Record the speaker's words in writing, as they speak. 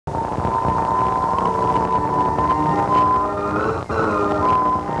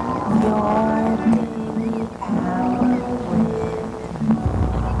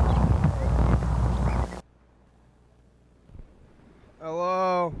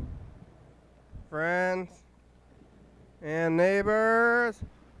friends, and neighbors.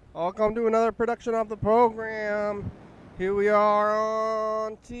 Welcome to another production of the program. Here we are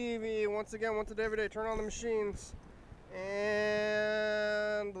on TV once again, once a day, every day. Turn on the machines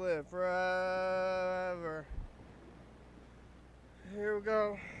and live forever. Here we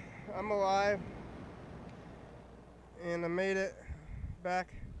go. I'm alive, and I made it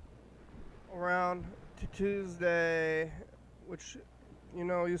back around to Tuesday, which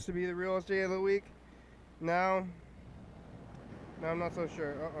used to be the realest day of the week. Now I'm not so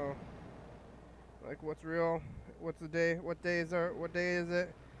sure. Like, what's real? What's the day? What day is it?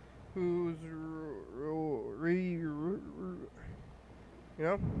 Who's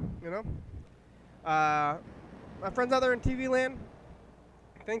my friends out there in TV land,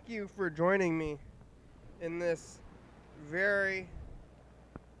 thank you for joining me in this very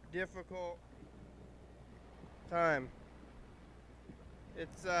difficult time.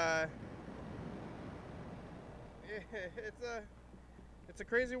 It's a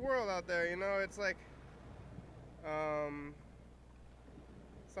crazy world out there, It's like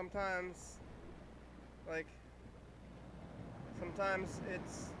sometimes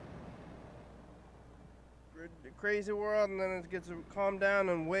it's a crazy world, and then it gets calmed down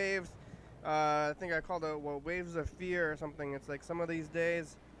in waves. I think I called it waves of fear or something. It's like some of these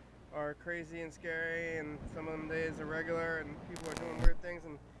days are crazy and scary, and some of them days are regular, and people are doing weird things,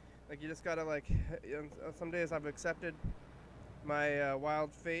 and like you just gotta some days I've accepted my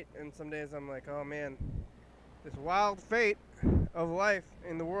wild fate, and some days I'm like, oh man, this wild fate of life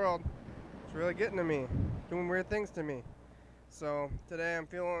in the world is really getting to me, doing weird things to me. So today I'm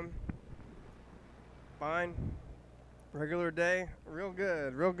feeling fine, regular day, real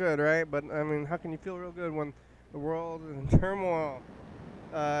good, right? But I mean, how can you feel real good when the world is in turmoil?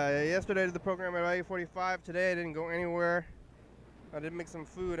 Yesterday I did the program at YDHWM. Today I didn't go anywhere. I did make some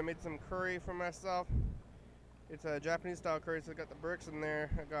food. I made some curry for myself. It's a Japanese style curry, so I got the bricks in there.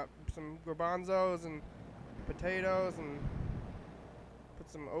 I got some garbanzos and potatoes and put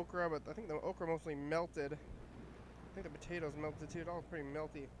some okra, but I think the okra mostly melted. I think the potatoes melted too. It all was pretty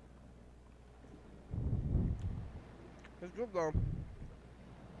melty. It's good though.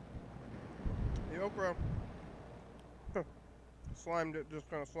 The okra slimed it, just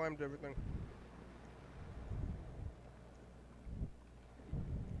kind of slimed everything.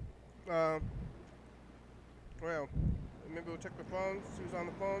 Well, maybe we'll check the phones, see who's on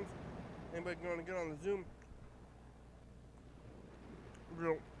the phones. Anybody going to get on the Zoom?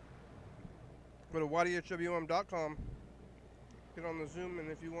 Go to YDHWM.com, get on the Zoom, and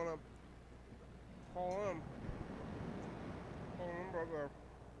if you want to call them, call the number up there.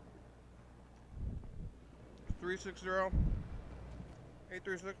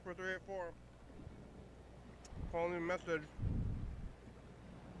 360-836-4384. Call me a message.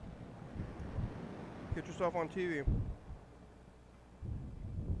 Get yourself on TV.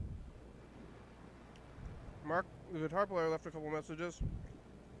 Mark, the guitar player, left a couple messages.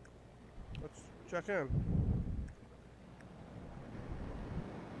 Let's check in.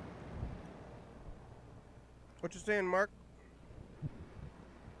 What you saying, Mark?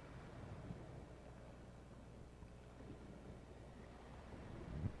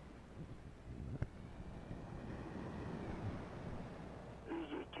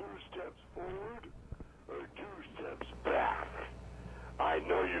 Is it 2 steps forward or 2 steps back? I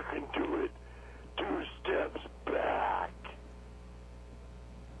know you can do it. 2 steps back.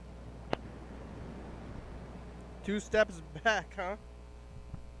 2 steps back, huh?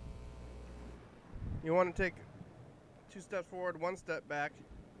 You want to take 2 steps forward, 1 step back.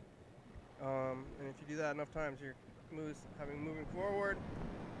 And if you do that enough times, you're moving forward.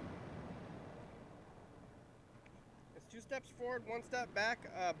 Is 2 steps forward, 1 step back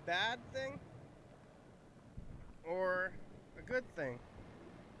a bad thing? Or a good thing?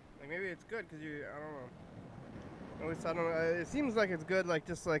 Like, maybe it's good because I don't know. At least I don't know. It seems like it's good, like,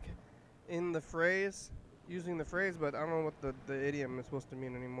 just like in the phrase, using the phrase, but I don't know what the idiom is supposed to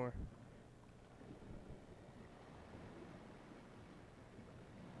mean anymore.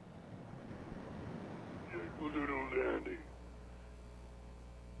 Doodle dandy.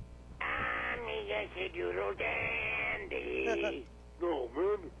 I'm a doodle dandy. No,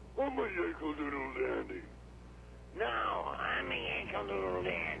 man, I'm a Yankle doodle dandy. No, I'm a Yankle doodle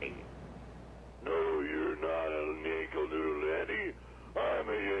dandy. No, you're not a Yankle doodle dandy. I'm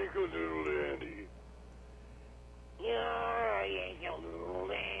a Yankle doodle dandy. You're a Yankle doodle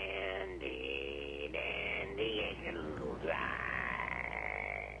dandy, Yankle doodle dandy.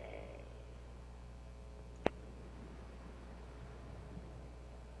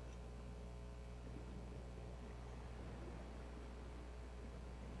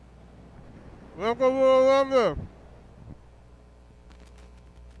 Welcome to London.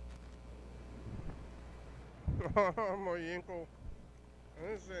 My ankle. I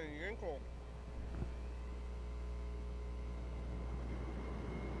didn't say ankle.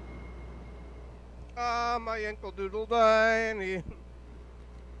 Ah, my ankle doodle tiny.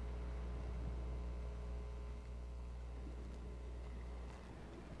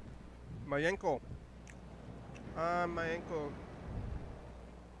 My ankle. Ah, my ankle.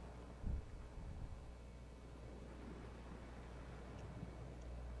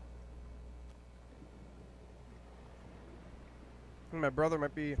 My brother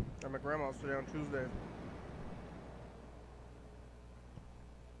might be at my grandma's today on Tuesday.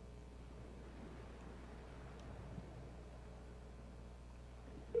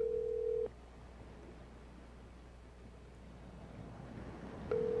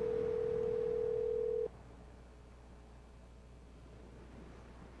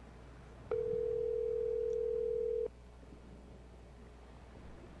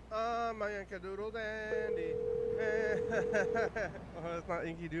 Ah, my Yankee Doodle Dandy. Oh, it's not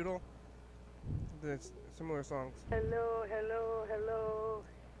Inky Doodle. It's similar songs. Hello, hello, hello.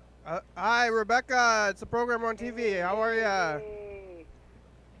 Hi, Rebecca. It's a program on TV. Hey, How are ya? Hey.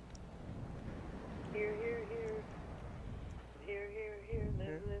 Here, here, here. Here, here, here.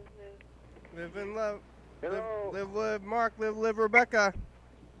 Live, live, live. Live and love. Hello. Live, Mark. Live, Rebecca.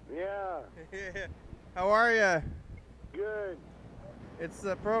 Yeah. How are ya? Good. It's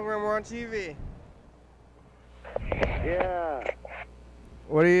a program on TV. Yeah.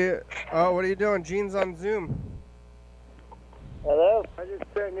 What are you doing? Gene's on Zoom. Hello. I just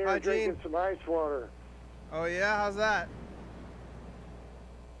sitting here Hi, drinking Gene. some ice water. Oh yeah, how's that?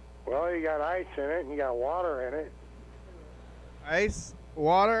 Well, you got ice in it and you got water in it. Ice,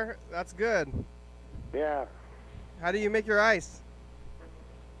 water, that's good. Yeah. How do you make your ice?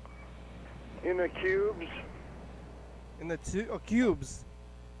 In the cubes. In the cubes.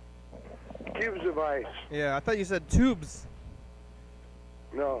 Cubes of ice. Yeah, I thought you said tubes.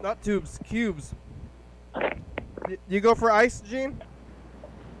 No. Not tubes, cubes. You go for ice, Gene?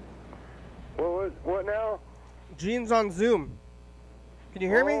 What now? Gene's on Zoom. Can you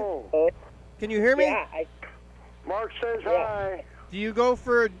hear me? Oh. Can you hear me? Yeah, Mark says Yeah. hi. Do you go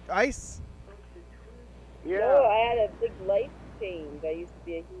for ice? Yeah. No, I had a big life change. I used to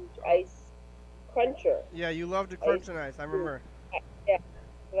be a huge ice cruncher. Yeah, you love to crunch an ice, I remember. Yeah,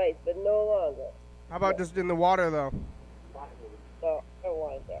 ice, but no longer. How about just in the water though? So I don't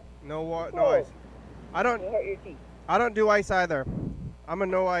want it there. No ice. I don't It'll hurt your teeth. I don't do ice either. I'm a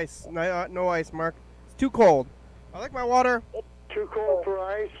no ice Mark. It's too cold. I like my water. Too cold for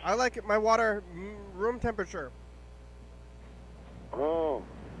ice? I like my water room temperature. Oh.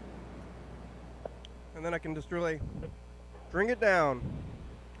 And then I can just really bring it down.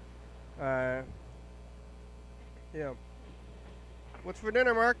 Yeah. What's for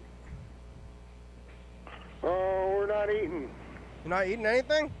dinner, Mark? Oh, we're not eating. You're not eating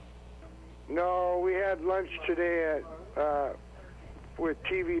anything? No, we had lunch today at with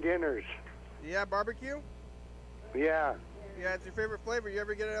TV dinners. Yeah, barbecue? Yeah. Yeah, it's your favorite flavor. You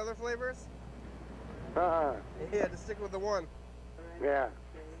ever get other flavors? Uh-uh. Yeah, just stick with the one. Yeah.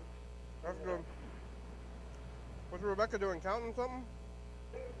 That's good. What's Rebecca doing? Counting something?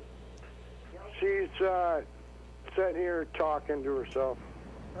 She's sitting here talking to herself.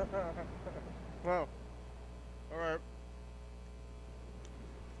 Wow. All right.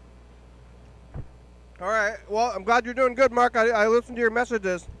 All right. Well, I'm glad you're doing good, Mark. I listened to your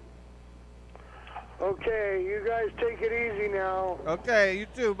messages. Okay, you guys take it easy now. Okay, you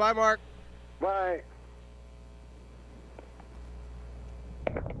too. Bye, Mark. Bye.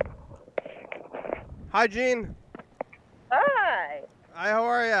 Hi, Gene. Hi. Hi, how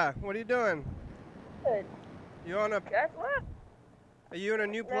are ya? What are you doing? Good. You on a? Guess what? Are you in a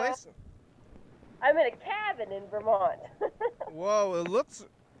new No. place? I'm in a cabin in Vermont. Whoa, it looks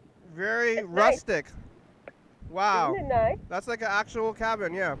very It's nice. rustic. Wow. Isn't it nice? That's like an actual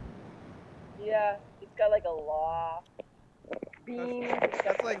cabin, yeah. Yeah, it's got like a loft, beams. It's got,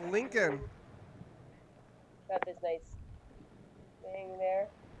 That's like Lincoln. got this nice thing there.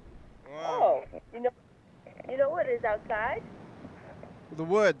 Wow. Oh, you know what is outside? The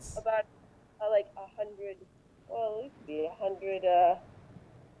woods. About like 100. Well, it used to be 100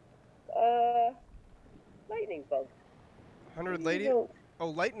 lightning bugs. 100 You lady. don't- Oh,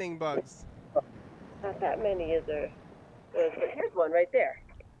 lightning bugs. Not that many, is there? But here's one right there.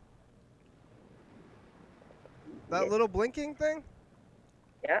 That Yeah. little blinking thing?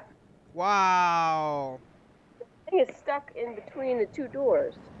 Yeah. Wow. The thing is stuck in between the two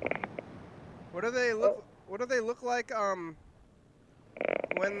doors. What do they look? What do they look like?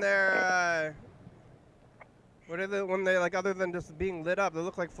 When they're What are they when they like other than just being lit up? They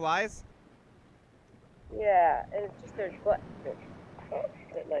look like flies. Yeah, and it's just their butt that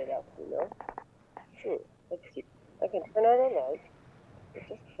light up, you know. Let's see. I can turn on a light. It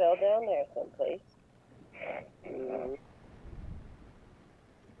just fell down there someplace.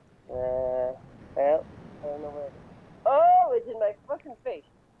 Well, I don't know where it is. Oh, it's in my fucking face.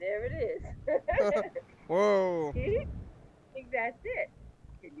 There it is. Whoa. See? I think that's it.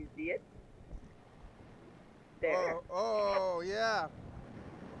 Can you see it? There. Oh, yeah.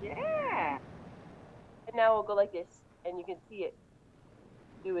 Yeah. And now we'll go like this, and you can see it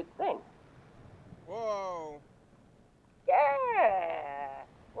do its thing. Whoa. Yeah.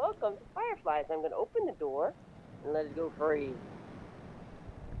 Welcome to Fireflies. I'm going to open the door and let it go free.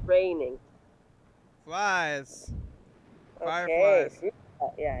 Raining. Flies. Okay. Fireflies.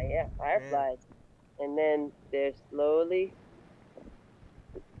 Yeah. Fireflies. And then they're slowly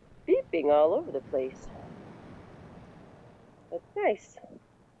beeping all over the place. That's nice.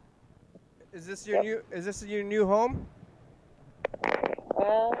 Is this your new home?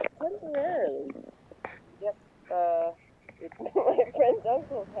 Temporarily. Yep. It's my friend's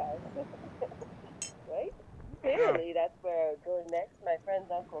uncle's house. Right? Clearly, that's where I would go next. My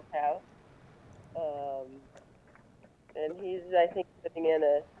friend's uncle's house. And he's, I think, living in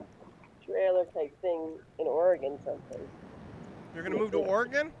a trailer type thing in Oregon someplace. You're gonna move to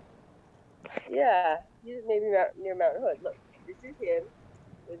Oregon? Yeah, he's maybe near Mount Hood. Look, this is him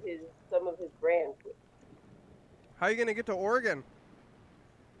with some of his grandkids. How are you gonna get to Oregon?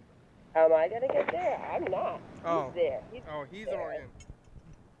 How am I gonna get there? I'm not. Oh. He's there. He's in Oregon.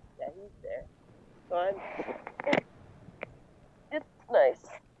 Yeah, he's there. So it's nice.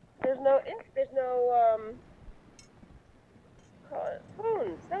 There's no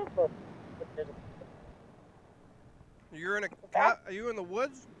cell phone. Are you in the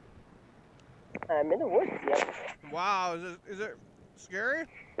woods? I'm in the woods, yep. Wow, is it scary?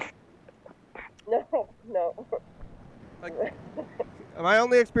 No. Like, my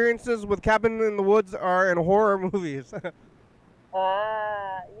only experiences with cabin in the woods are in horror movies. Yeah,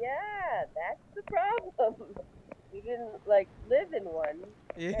 that's the problem. You didn't live in one.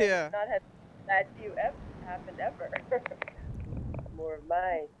 Yeah. And not have that to you happened ever. More of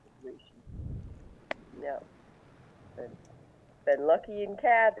my situation. No. Been lucky in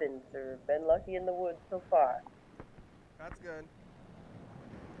cabins or been lucky in the woods so far. That's good.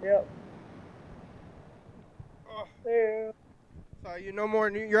 Yep. Oh. Yeah. So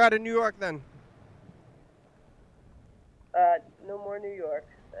you're out of New York then? No more New York.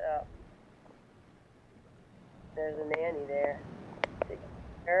 There's a nanny there taking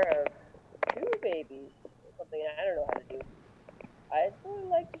care of 2 babies. Something I don't know how to do. I would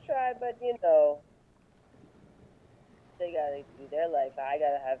like to try, but they gotta do their life. I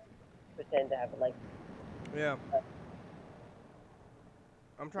gotta pretend to have a life. Yeah.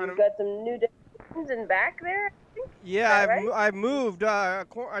 I'm trying You've got some new decorations in back there, I think? Yeah, right? I've moved. I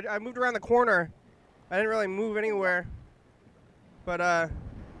moved around the corner. I didn't really move anywhere. But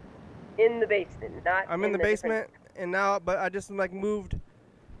in the basement, not. I'm in the basement, and now, but I just moved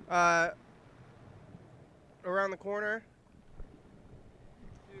around the corner.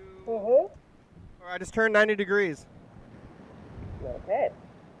 Or I just turned 90 degrees. Okay.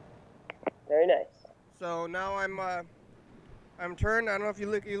 Very nice. So now I'm turned. I don't know if you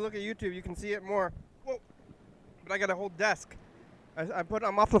look at YouTube, you can see it more. Whoa. But I got a whole desk.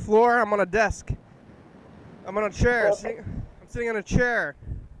 I'm off the floor. I'm on a desk. I'm on a chair. Okay. I'm sitting on a chair.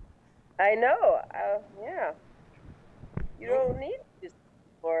 I know. Yeah. You don't need this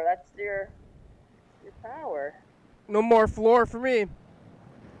floor. That's your power. No more floor for me.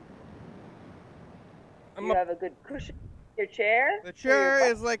 You have a good cushion. Your chair? The chair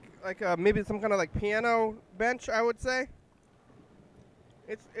is like maybe some kind of piano bench, I would say.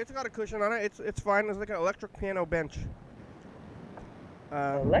 It's got a cushion on it. It's fine. It's like an electric piano bench.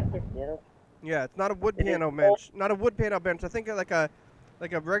 Electric piano. Yeah, it's not a wood piano bench. Not a wood piano bench. I think like a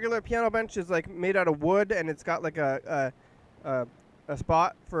regular piano bench is made out of wood, and it's got a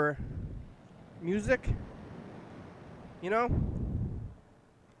spot for music. You know?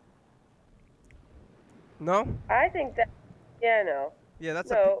 No? I think that piano. Yeah, that's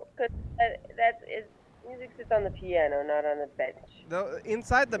because music sits on the piano, not on the bench.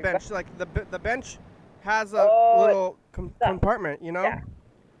 Inside the bench, the bench has a little compartment. You know? Yeah.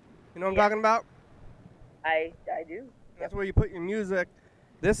 You know what I'm talking about? I do. That's where you put your music.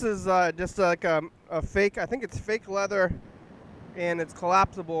 This is just like a fake. I think it's fake leather, and it's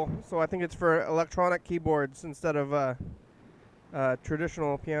collapsible. So I think it's for electronic keyboards instead of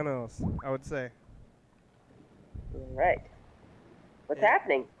traditional pianos, I would say. All right. What's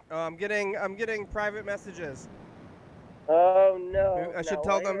happening? I'm getting private messages. Oh no! I should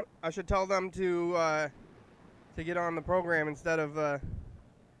tell them. I should tell them to get on the program instead of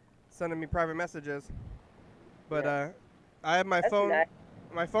sending me private messages. But I have my That's phone. nice.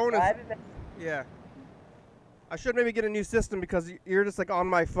 My phone is. Yeah. I should maybe get a new system because you're just like on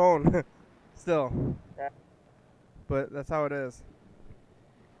my phone still. But that's how it is.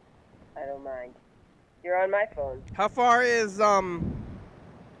 I don't mind. You're on my phone. How far is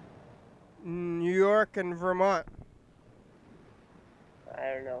New York and Vermont?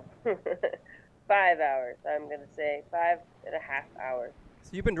 I don't know. 5 hours. I'm gonna say 5.5 hours.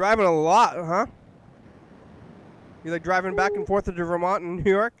 So you've been driving a lot, huh? You like driving back and forth to Vermont and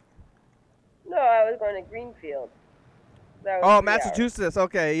New York? No, I was going to Greenfield. That was Oh, 3 Massachusetts.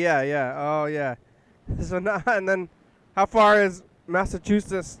 Okay, yeah, yeah. Oh, yeah. So now, and then, how far is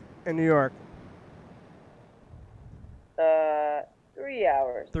Massachusetts and New York? 3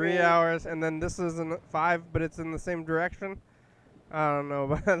 hours. 3 hours, and then this is in 5, but it's in the same direction. I don't know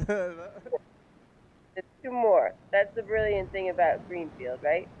about that. It's 2 more. That's the brilliant thing about Greenfield,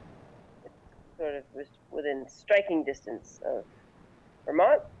 right? It's sort of within striking distance of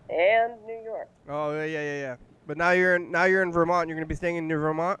Vermont and New York. Oh yeah. But now you're in Vermont. You're gonna be staying in New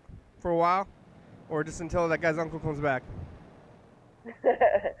Vermont for a while, or just until that guy's uncle comes back.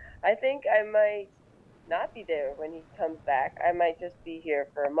 I think I might not be there when he comes back. I might just be here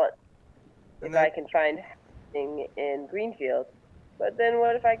for a month if I can find housing in Greenfield. But then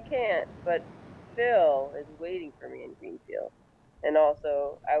what if I can't? But Phil is waiting for me in Greenfield, and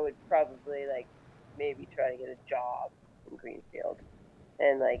also I would probably like maybe try to get a job in Greenfield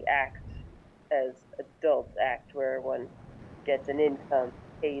and like act as adults act, where one gets an income,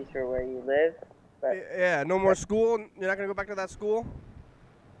 pays for where you live. But yeah, no more school. You're not gonna go back to that school.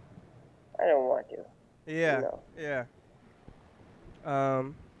 I don't want to. Yeah, No. yeah.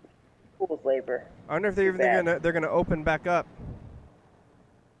 School's labor. I wonder if they're gonna open back up.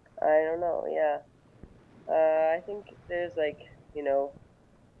 I don't know. Yeah. I think there's like,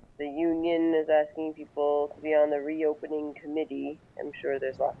 the union is asking people to be on the reopening committee. I'm sure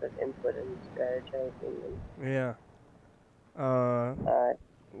there's lots of input and strategizing. Yeah.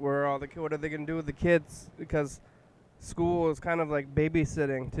 What are they gonna do with the kids? Because school is kind of like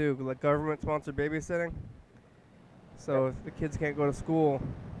babysitting too, like government-sponsored babysitting. So if the kids can't go to school,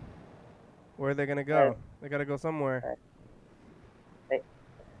 where are they gonna go? They gotta go somewhere. Right.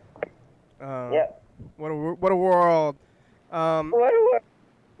 Yeah. What a world. What a world. What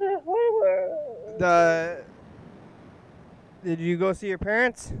a world. Did you go see your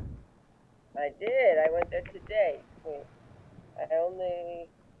parents? I did. I went there today.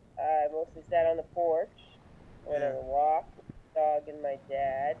 I mostly sat on the porch, went on a walk with the dog and my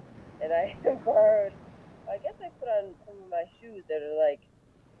dad, and I borrowed, I guess I put on some of my shoes that are like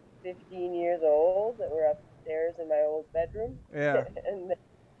 15 years old that were upstairs in my old bedroom. Yeah. And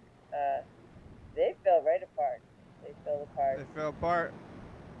they fell right apart. They fell apart.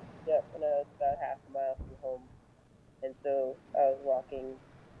 Yep, and I was about half a mile from home. And so I was walking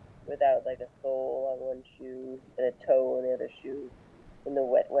without like a sole on one shoe and a toe on the other shoe in the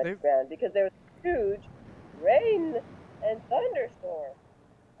wet ground because there was a huge rain and thunderstorm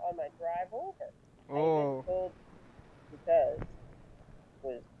on my drive over. Oh. I told because it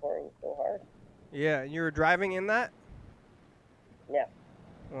was pouring so hard. Yeah, and you were driving in that? Yeah.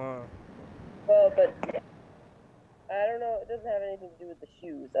 Wow. Well, but I don't know. It doesn't have anything to do with the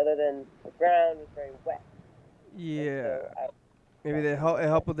shoes other than the ground was very wet. Yeah. So maybe they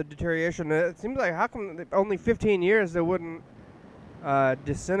help with the deterioration. It seems like how come only 15 years they wouldn't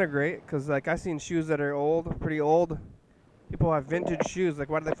disintegrate? Because like I've seen shoes that are old, pretty old. People have vintage shoes. Like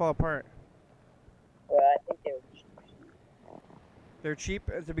why do they fall apart? Well, I think they were cheap. They're cheap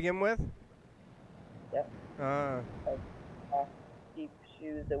to begin with? Yep. Ah. Cheap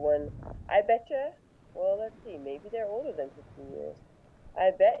shoes. The one I bet you. Well, let's see. Maybe they're older than 15 years.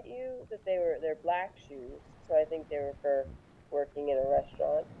 I bet you that they're black shoes. So I think they were for working in a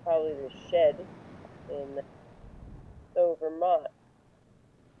restaurant. Probably the shed in Vermont.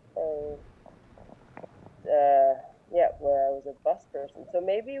 Yeah, where I was a bus person. So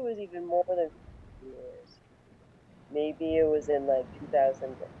maybe it was even more than 15 years. Maybe it was in like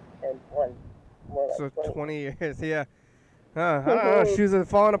 2001. More like So 20 years, yeah. I don't know. Shoes are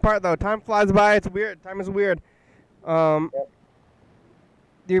falling apart though. Time flies by. It's weird. Time is weird. Yep.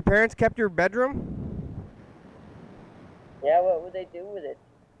 Do your parents kept your bedroom? Yeah, what would they do with it?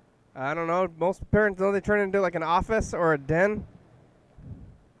 I don't know. Most parents know they turn it into like an office or a den.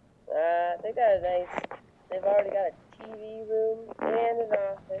 They got a nice. They've already got a TV room and an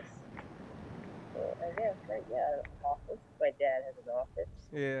office. I guess, right? Yeah, an office. My dad has an office.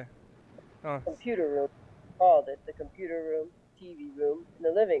 Yeah. Oh. Computer room. called it. The computer room, TV room, and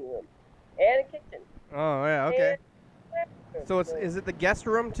the living room, and a kitchen. Oh yeah, okay. And So is it the guest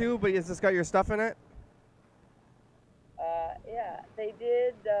room too? But is this got your stuff in it? Yeah, they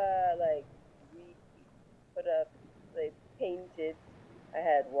did like we put up. They painted. I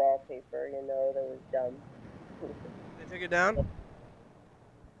had wallpaper, you know, that was dumb. They took it down?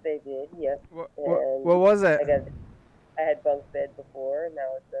 They did, yes. What was it? I had bunk bed before, and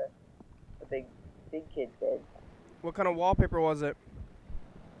now it's a big kid bed. What kind of wallpaper was it?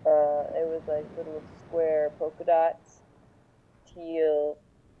 It was like little square polka dots, teal,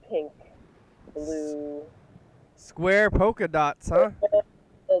 pink, blue. Square polka dots, huh?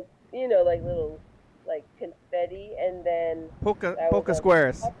 You know, like little, like confetti, and then polka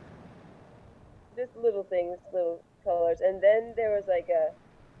squares. Just little things, little colors, and then there was like a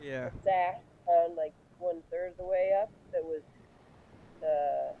sash around like 1/3 of the way up that was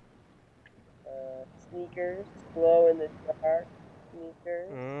sneakers, glow in the dark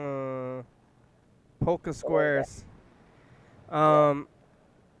sneakers. Polka squares.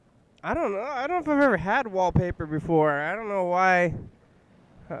 I don't know. I don't know if I've ever had wallpaper before. I don't know why,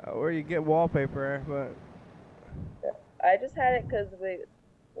 where you get wallpaper, but. I just had it because we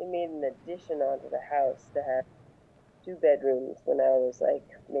made an addition onto the house to have 2 bedrooms when I was like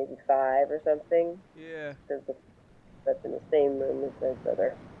maybe 5 or something. Yeah. Because that's in the same room as my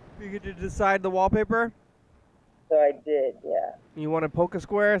brother. You get to decide the wallpaper? So I did, yeah. You wanted polka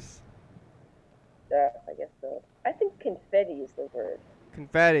squares? I guess so. I think confetti is the word.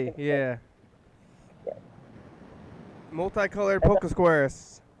 Confetti, yeah. Yeah. Multicolored polka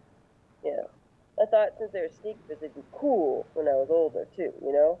squares. Yeah. I thought since they were sneakers, it'd be cool when I was older too,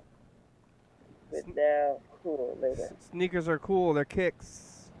 you know? But now, cool later. Sneakers are cool. They're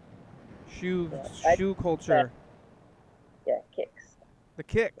kicks. Shoe culture. Yeah, kicks. The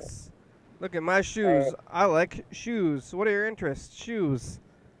kicks. Look at my shoes. I like shoes. What are your interests? Shoes.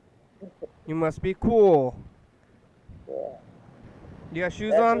 You must be cool. Yeah. You got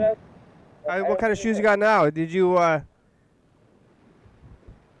shoes on? What kind of shoes you got now? Did you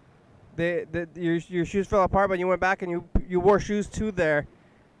your shoes fell apart, but you went back and you wore shoes too there,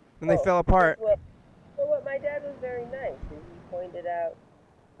 and they fell apart. Well, my dad was very nice, and he pointed out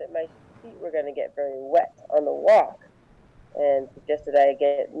that my feet were going to get very wet on the walk, and suggested I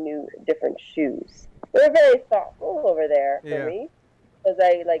get different shoes. They were very thoughtful over there for me, because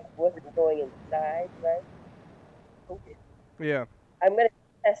I wasn't going inside, right? Okay. Yeah. I'm going to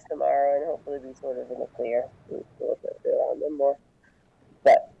test tomorrow and hopefully be sort of in the clear. On them more.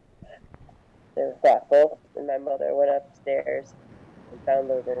 But they were thoughtful, and my mother went upstairs and found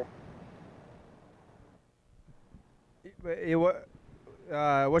those in.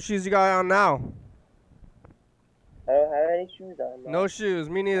 What shoes you got on now? I don't have any shoes on. No shoes,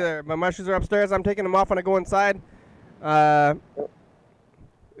 me neither. But my shoes are upstairs. I'm taking them off when I go inside.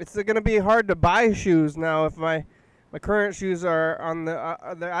 It's going to be hard to buy shoes now if my current shoes are on the.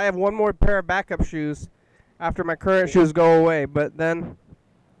 I have one more pair of backup shoes after my current shoes go away. But then,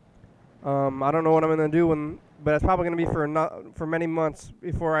 I don't know what I'm going to do but it's probably going to be for many months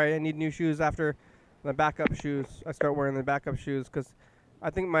before I need new shoes after the backup shoes. I start wearing the backup shoes because I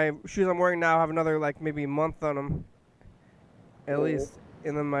think my shoes I'm wearing now have another maybe month on them, at least.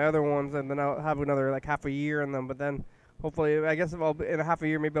 And then my other ones, and then I'll have another half a year in them. But then, hopefully, I guess in a half a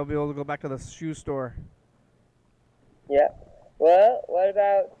year, maybe I'll be able to go back to the shoe store. Yeah. Well, what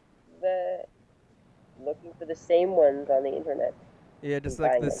about looking for the same ones on the internet? Yeah, just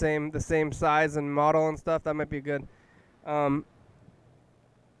like the same size and model and stuff. That might be good.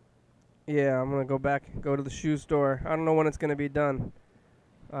 Yeah, I'm gonna go to the shoe store. I don't know when it's gonna be done.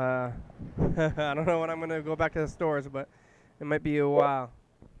 I don't know when I'm gonna go back to the stores, but it might be a while.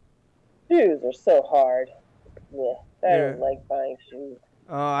 Shoes are so hard. Yeah, I don't like buying shoes.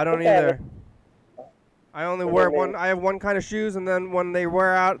 I don't either. I only wear one. I have one kind of shoes, and then when they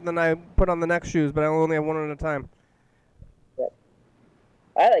wear out, then I put on the next shoes. But I only have one at a time. Yep.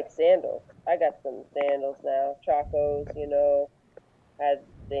 I like sandals. I got some sandals now. Chacos, you know. Had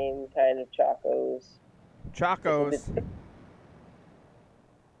the same kind of Chacos. Chacos.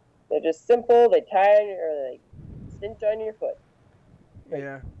 They're just simple. They tie on they cinch on your foot.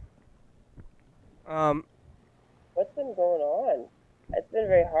 Yeah. What's been going on? It's been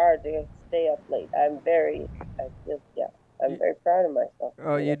very hard to stay up late. I'm very proud of myself.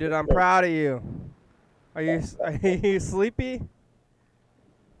 Oh, you did. I'm proud of you. Are you sleepy?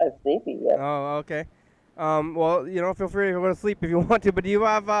 I'm sleepy, yeah. Oh, okay. Well, feel free to go to sleep if you want to. But do you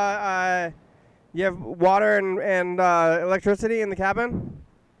have water and electricity in the cabin?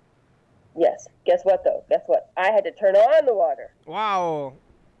 Yes. Guess what, though? I had to turn on the water. Wow.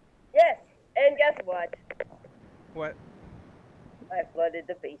 Yes. And guess what? What? I flooded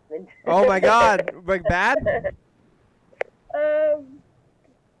the basement. Oh my God! Like bad?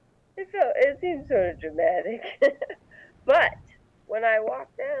 It seems sort of dramatic. But when I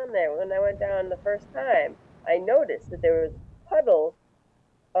walked down there, when I went down the first time, I noticed that there was a puddle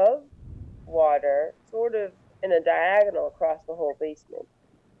of water sort of in a diagonal across the whole basement.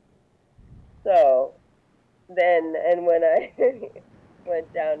 So then, and when I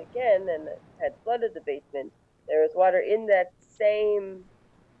went down again and had flooded the basement, there was water in that same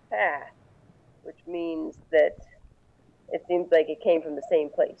path, which means that it seems like it came from the same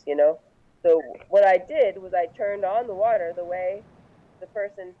place, you know? So what I did was I turned on the water the way the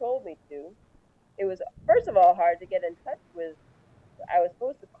person told me to. It was, first of all, hard to get in touch with. I was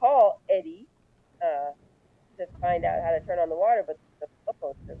supposed to call Eddie to find out how to turn on the water, but the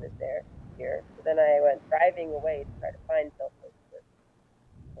telephone service here. So then I went driving away to try to find telephone service,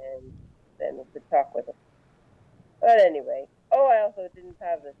 and then we could talk with him. But anyway, I also didn't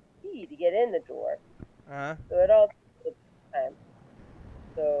have the key to get in the door. So it all took time.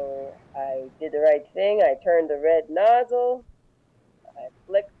 So I did the right thing. I turned the red nozzle. I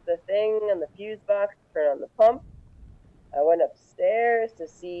flicked the thing on the fuse box to turn on the pump. I went upstairs to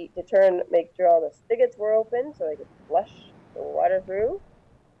make sure all the spigots were open so I could flush the water through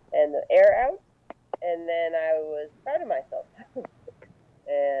and the air out. And then I was proud of myself.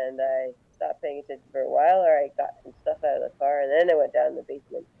 And I stopped paying attention for a while, or I got some stuff out of the car, and then I went down in the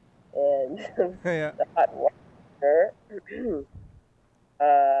basement. And the hot water,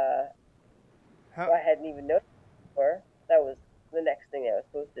 I hadn't even noticed before. That was the next thing I was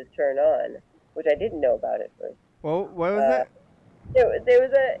supposed to turn on, which I didn't know about at first. Well, what was that?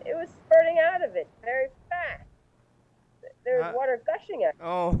 It was spurting out of it very fast. There was water gushing out.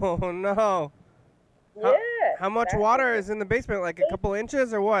 Oh no! Yeah. How much water is in the basement? Like a couple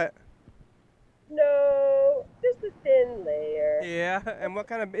inches or what? No, just a thin layer. Yeah, and what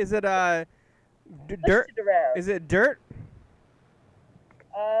kind of is it? Dirt? Is it dirt?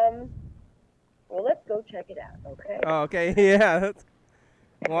 Well, let's go check it out, okay? Oh, okay. Yeah.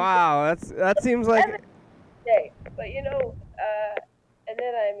 Wow. That seems like. Okay, but and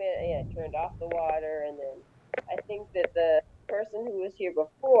then I turned off the water, and then I think that the person who was here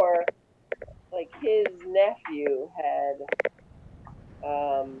before, like his nephew had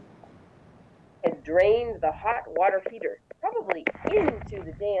drained the hot water heater probably into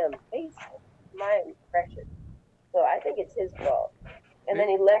the damn basement. My impression. So I think it's his fault. And then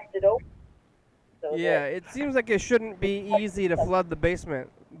he left it open. So yeah, it seems like it shouldn't be easy to flood the basement,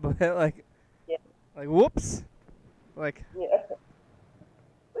 but like whoops, like. Yeah.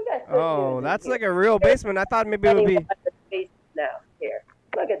 Oh, that's like a real basement. I thought maybe it would be. Now, here,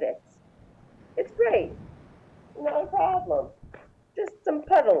 look at this. It's great. Not a problem. Just some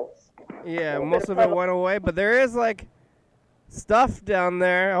puddles. Yeah, most of it went away, but there is like stuff down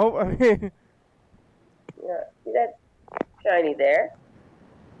there. Oh, I mean. Yeah, see that shiny there?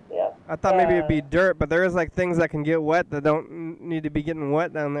 Yeah. I thought maybe it'd be dirt, but there is like things that can get wet that don't need to be getting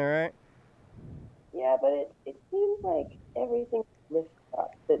wet down there, right? Yeah, but it seems like everything lifts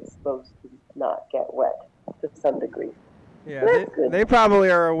up that's supposed to not get wet to some degree. Yeah, they probably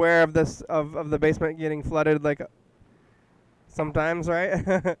are aware of this of the basement getting flooded like sometimes, right?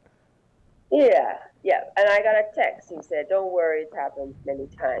 Yeah, and I got a text. He said, "Don't worry, it's happened many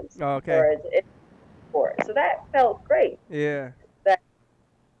times." Oh, okay. Or it's for it. So that felt great. Yeah. That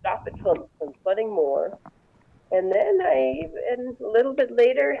stopped it from flooding more. And then and a little bit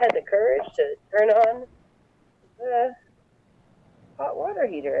later, had the courage to turn on the hot water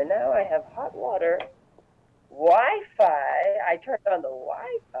heater. And now I have hot water, Wi-Fi. I turned on the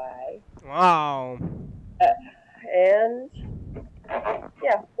Wi-Fi. Wow. And,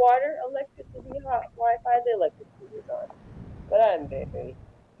 yeah, water, electricity, hot Wi-Fi, the electricity is on. But I'm very...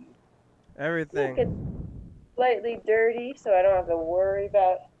 Everything. It's slightly dirty, so I don't have to worry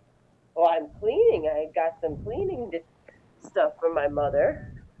about. Well, I'm cleaning. I got some cleaning stuff from my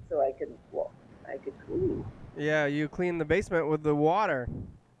mother, so I could clean. Yeah, you clean the basement with the water.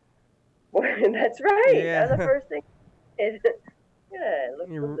 That's right. Yeah. That's the first thing. It looks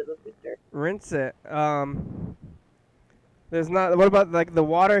a little bit dirty. Rinse it. There's not. What about like the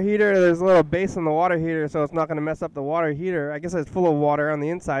water heater? There's a little base on the water heater, so it's not going to mess up the water heater. I guess it's full of water on the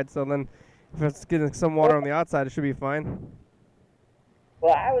inside, so then if it's getting some water on the outside, it should be fine.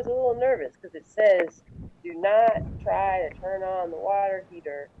 Well, I was a little nervous because it says, "Do not try to turn on the water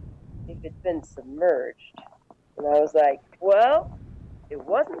heater if it's been submerged." And I was like, "Well, it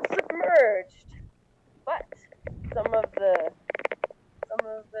wasn't submerged, but some of the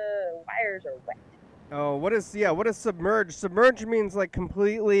wires are wet." Oh, what is submerged? Submerged means like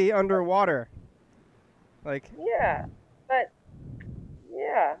completely underwater. Like, Yeah, but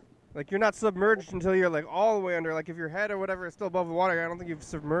yeah. like you're not submerged until you're like all the way under. Like if your head or whatever is still above the water, I don't think you've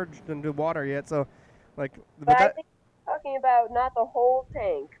submerged into water yet. So, like, But I think you're talking about not the whole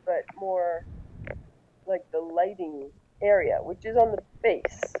tank, but more like the lighting area, which is on the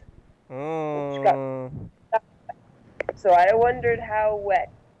base. Oh. So I wondered how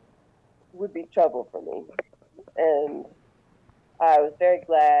wet would be trouble for me, and I was very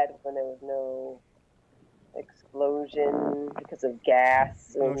glad when there was no explosion because of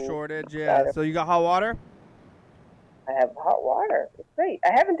gas. No shortage, yeah. So you got hot water? I have hot water. It's great.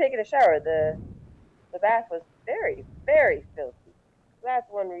 I haven't taken a shower. The bath was very, very filthy. That's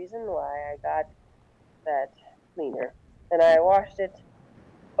one reason why I got that cleaner. And I washed it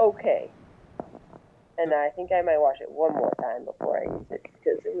okay. And I think I might wash it one more time before I use it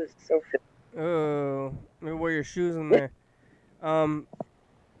because it was so filthy. Oh, let me wear your shoes in there.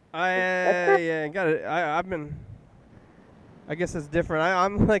 Yeah, got it. I guess it's different.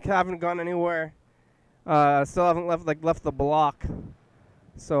 I'm like haven't gone anywhere. Still haven't left the block.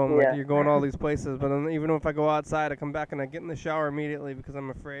 So I'm like, you're going all these places, but even if I go outside, I come back and I get in the shower immediately because I'm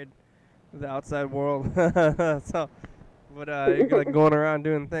afraid of the outside world. So, but you're like going around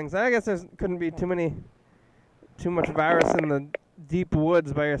doing things. I guess there couldn't be too much virus in the deep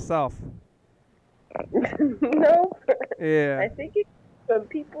woods by yourself. No. Yeah. I think it's from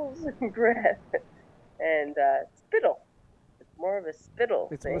people's breath and spittle. It's more of a spittle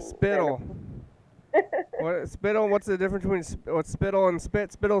thing. It's spittle. What spittle? What's the difference between what's spittle and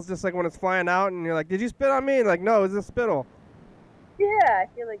spit? Spittle's just like when it's flying out, and you're like, "Did you spit on me?" And like, no, it's a spittle. Yeah, I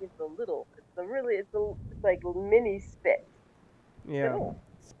feel like it's a little. It's like mini spit. Yeah, Spittle.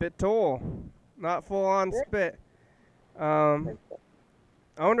 spittle, not full on spit. I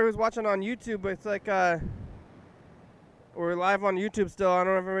wonder who's watching on YouTube, but it's like we're live on YouTube still. I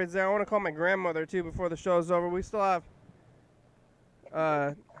don't know if everybody's there. I want to call my grandmother too before the show's over. We still have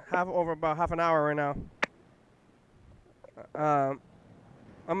about half an hour right now. I'm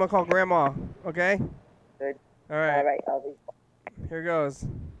gonna call Grandma. Okay. Good. All right. All right. I'll be. Here goes.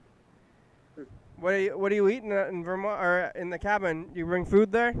 What are you eating in Vermont or in the cabin? You bring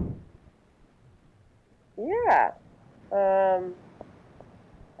food there? Yeah. I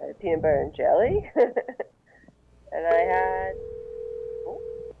had peanut butter and jelly, and I had. Oh,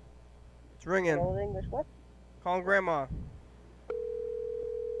 It's ringing. Old English what? Calling Grandma.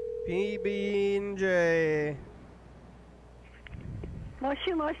 PB&J.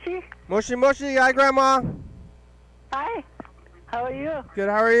 Moshi, Moshi. Moshi, Moshi. Hi, Grandma. Hi. How are you? Good.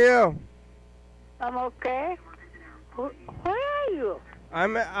 How are you? I'm okay. Where are you?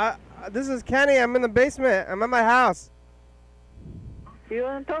 This is Kenny. I'm in the basement. I'm at my house. You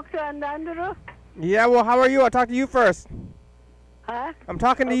want to talk to Andrew? Yeah. Well, how are you? I'll talk to you first. Huh? I'm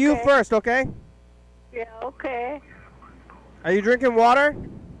talking to you first, okay? Yeah, okay. Are you drinking water?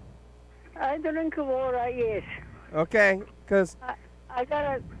 I drink water, yes. Okay, because... I got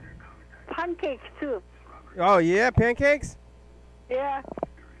a pancake, too. Oh, yeah? Pancakes? Yeah.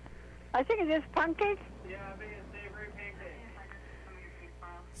 I think it's pancake. Yeah, I think it's savory pancake.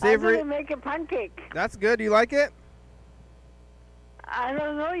 Savory? I'm going to make a pancake. That's good. Do you like it? I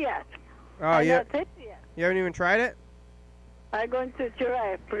don't know yet. Oh, yeah. Not tasted yet. You haven't even tried it? I'm going to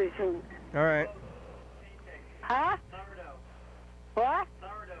try it pretty soon. All right. Huh? Sourdough. What?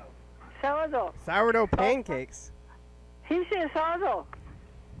 Sourdough. Sourdough pancakes. He said sourdough.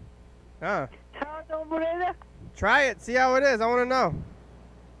 Huh. Sourdough bread? Try it. See how it is. I want to know.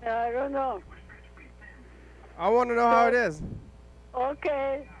 I don't know. I want to know how it is.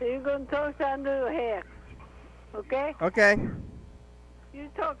 Okay. You're going to talk under your hair. Okay? Okay. You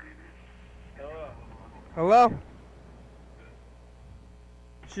talk. Hello?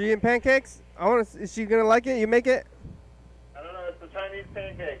 She eating pancakes? Is she going to like it? You make it? I don't know. It's the Chinese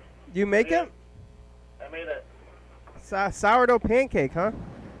pancake. You make it? I made it. Sourdough pancake, huh?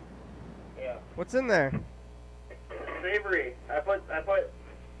 Yeah. What's in there? Savory. I put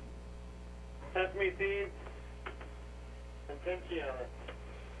sesame seeds and kimchi on it.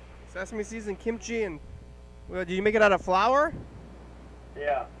 Sesame seeds and kimchi and... Well, did you make it out of flour?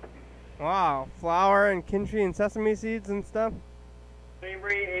 Yeah. Wow. Flour and kimchi and sesame seeds and stuff?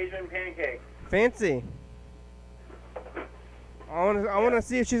 Savory Asian pancake. Fancy. I want to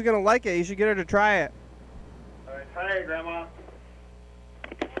see if she's going to like it. You should get her to try it. All right, try it, Grandma.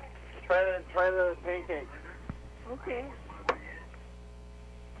 Try the pancake. Okay.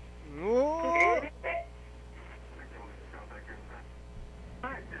 Ooh.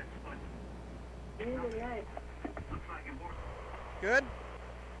 Good?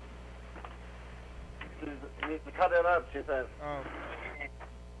 You need to cut it up, she said. Oh.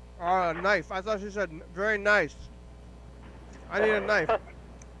 a knife. I thought she said very nice. I need a knife.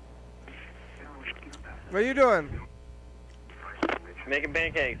 What are you doing? Making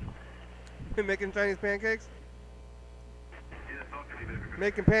pancakes. Making Chinese pancakes?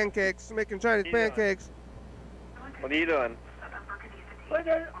 Making pancakes. Making Chinese pancakes. What are you doing?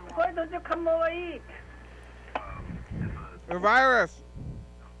 Why don't you come over eat? A virus.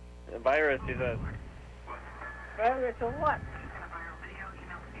 A virus, he says. Virus or what?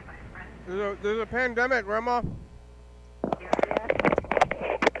 There's a pandemic, Grandma.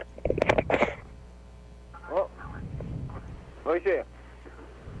 Oh. Let me see.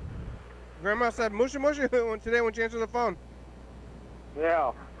 Grandma said mushy mushy today when she answered the phone.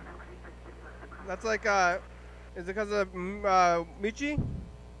 Yeah. That's like, is it because of Michi?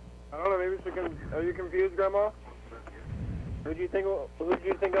 I don't know, maybe are you confused, Grandma? Who do you think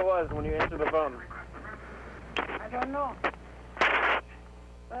it was when you answered the phone? I don't know.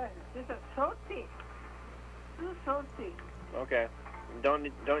 This is salty. Too salty. Okay. Don't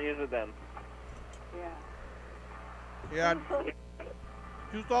use it then. Yeah. Yeah, Too salty.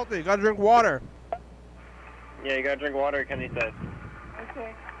 too salty. You gotta drink water. Yeah, you gotta drink water, Kenny says.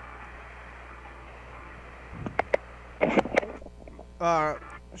 Okay.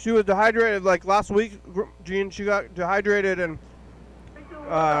 She was dehydrated like last week, Jean. She got dehydrated and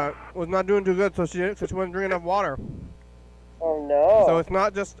was not doing too good, so she wasn't drinking enough water. Oh no. So it's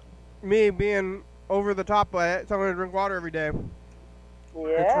not just me being over the top by telling her to drink water every day. Yeah.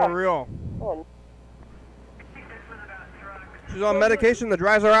 It's for real. Oh, She's on medication that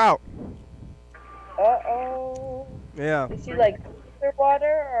dries her out. uh-oh. Yeah. Is she like filter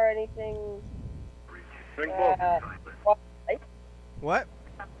water or anything? Drink both. What?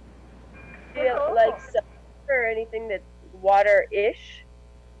 Do you like seltzer or anything that's water-ish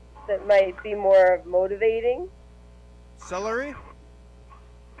that might be more motivating? Celery?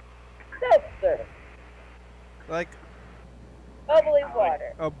 Seltzer. Like Bubbly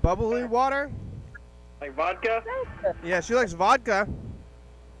water. a bubbly water? Like vodka? Seltzer. Yeah, she likes vodka.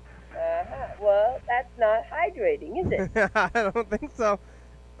 Uh-huh. Well, that's not hydrating, is it? I don't think so.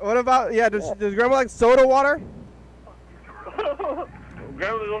 What about, yeah, does Grandma like soda water? Grandma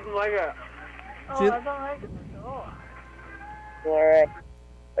doesn't like that. Oh, She- I don't like it at all. All right.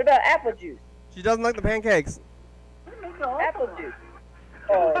 What about apple juice? She doesn't like the pancakes. You make it awful. Apple juice.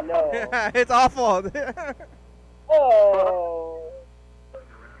 Oh, no. It's awful. Oh.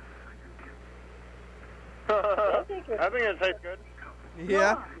 I think it tastes good.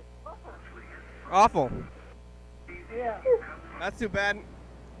 Yeah, awful. Yeah. That's too bad.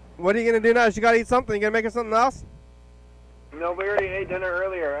 What are you gonna do now? She gotta eat something. You gonna make her something else? No, we already ate dinner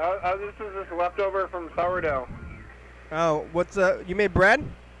earlier. This is just leftover from sourdough. Oh, what's you made bread?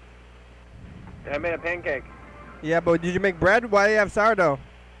 I made a pancake. Yeah, but did you make bread? Why do you have sourdough?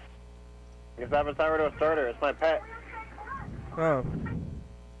 Because I have a sourdough starter. It's my pet. Oh.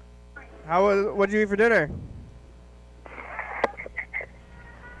 What did you eat for dinner?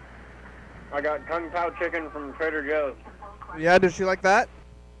 I got Kung Pao chicken from Trader Joe's. Yeah, does she like that?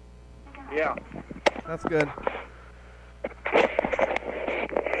 Yeah. That's good.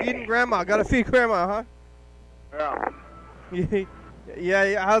 Feeding Grandma. Gotta feed Grandma, huh? Yeah.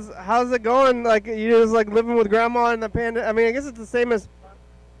 Yeah. How's it going? Like you just like living with Grandma in the pandemic? I mean, I guess it's the same as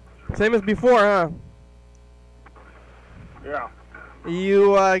before, huh? Yeah.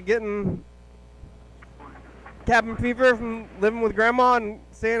 You getting cabin fever from living with Grandma and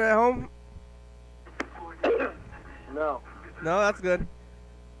staying at home? No. No, that's good.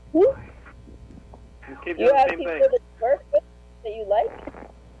 Just keep doing You the have same people thing. that you work with that you like?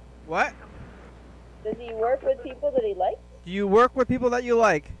 What? Does he work with people that he likes? Do you work with people that you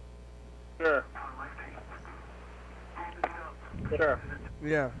like? Sure. Sure.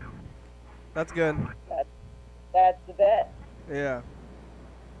 Yeah. That's good. That's the best. Yeah.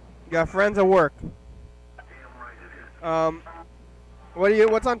 You got friends at work.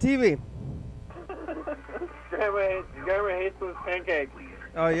 What's on TV? Grandma hates those pancakes.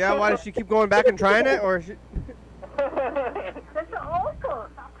 Oh yeah, why does she keep going back and trying it, or she? That's awful.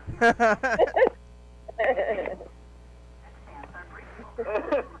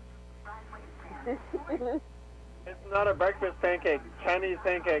 It's not a breakfast pancake. Chinese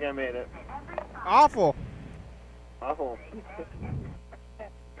pancake, I made it. Awful. Awful.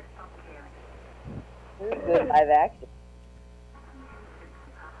 This is good live action.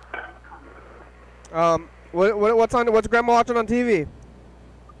 What's Grandma watching on TV?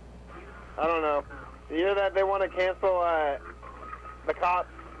 I don't know. You hear that they want to cancel the cops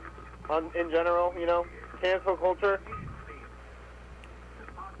in general, you know? Cancel culture.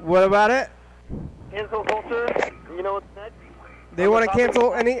 What about it? Cancel culture. You know what's next? They want to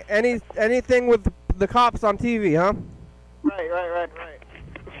cancel anything with the cops on TV, huh? Right.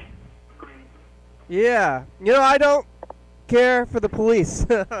 Yeah. You know, I don't care for the police,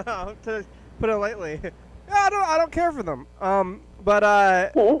 to put it lightly. Yeah, I don't care for them. But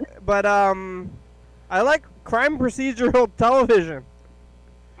I like crime procedural television.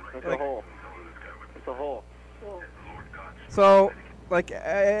 It's a whole. So, like, you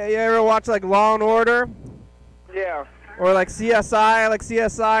ever watch like Law and Order? Yeah. Or like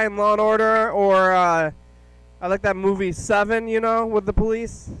CSI and Law and Order, or I like that movie Seven, you know, with the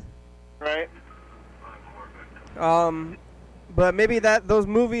police. Right. But maybe those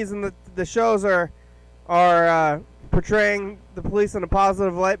movies and the shows are portraying the police in a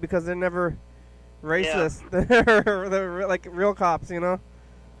positive light because they're never racist. Yeah. They're like real cops, you know.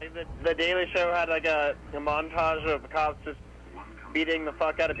 The Daily Show had like a montage of the cops just beating the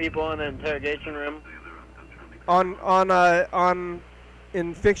fuck out of people in an interrogation room.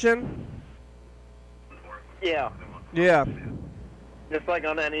 In fiction. Yeah. Yeah. Just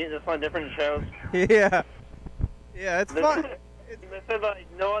on different shows. Yeah. Yeah, it's fun.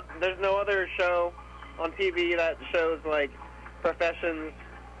 There's no other show on TV that shows like professions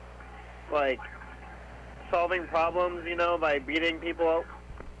like solving problems, you know, by beating people up.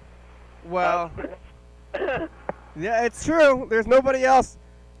 Well, yeah, it's true. There's nobody else.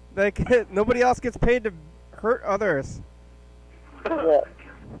 Nobody else gets paid to hurt others. Yeah,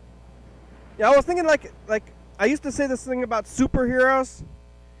 I was thinking like I used to say this thing about superheroes,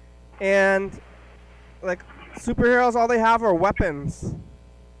 and like superheroes, all they have are weapons.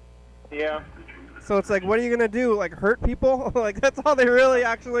 Yeah. So it's like, what are you gonna do? Like hurt people? Like that's all they really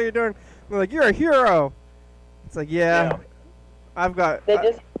actually are doing. They're like, you're a hero. It's like, yeah. I've got. They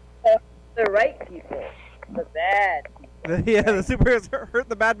just hurt the right people, the bad people. Yeah, the superheroes hurt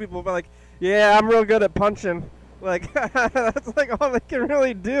the bad people, but like, yeah, I'm real good at punching. Like that's like all they can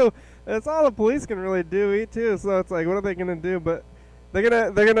really do. That's all the police can really do too. So it's like, what are they gonna do? But they're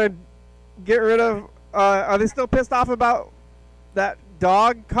gonna get rid of. Are they still pissed off about that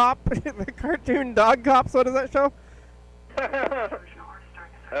dog cop, the cartoon dog cops? What is that show?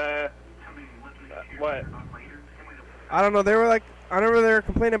 What? I don't know. They were like, I remember they were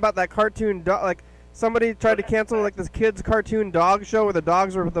complaining about that cartoon dog. Like somebody tried to cancel like this kid's cartoon dog show where the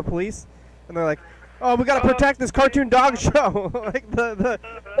dogs were with the police, and they're like, oh, we gotta protect this cartoon dog show. Like the.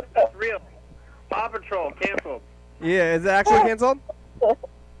 That's real. Paw Patrol canceled. Yeah, is it actually canceled?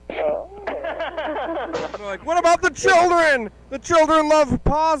 Like, what about the children? The children love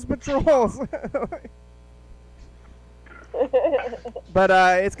Paw Patrols. But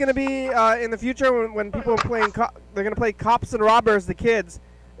it's gonna be in the future when people are playing, they're gonna play cops and robbers. The kids,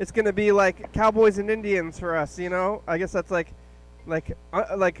 it's gonna be like cowboys and Indians for us. You know, I guess that's like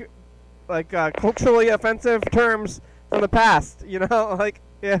culturally offensive terms from the past. You know, like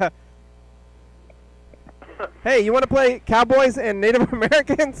yeah. Hey, you want to play cowboys and Native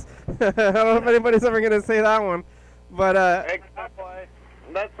Americans? I don't know if anybody's ever going to say that one, but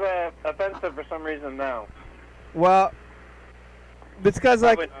that's offensive for some reason now. Well, it's because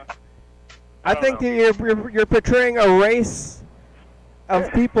like I think that you're portraying a race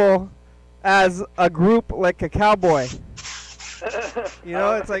of people as a group like a cowboy. You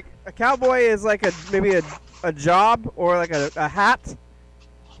know, it's like a cowboy is like maybe a job or like a hat.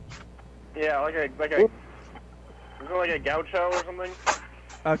 Yeah, like a. Is it like a gaucho or something?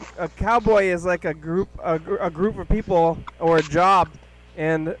 A cowboy is like a group of people or a job,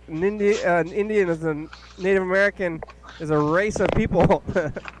 and an Indian is a Native American is a race of people.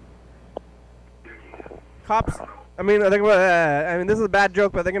 Cops. I mean, this is a bad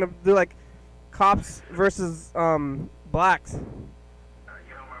joke, but they're gonna do like cops versus blacks.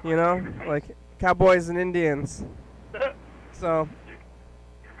 You know, like cowboys and Indians. So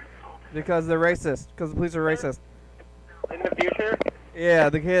because they're racist, because the police are racist. In the future? Yeah,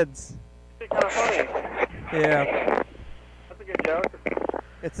 the kids. It's kind of funny. Yeah. That's a good joke.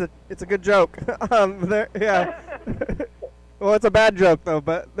 It's a good joke. Yeah. Well, it's a bad joke though,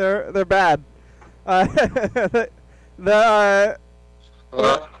 but they're bad. Hello?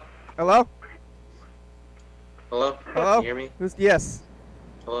 Hello? Hello? Hello? Hello? Can you hear me? Yes.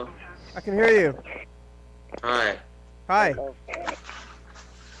 Hello? I can hear you. Hi. Hi.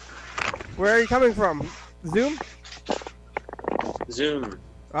 Where are you coming from? Zoom? Zoom.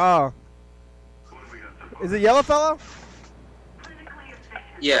 Oh. Is it Yellow Fellow?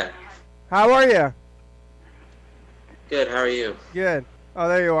 Yeah. How are you? Good, how are you? Good. Oh,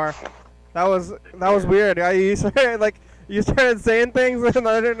 there you are. That was weird. You started saying things and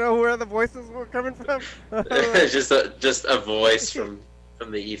I didn't know where the voices were coming from. just a voice from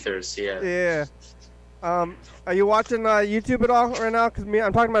the ethers, yeah. Yeah. Are you watching YouTube at all right now? Cause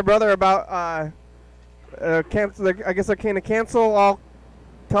I'm talking to my brother about cancel. I guess they're going to cancel all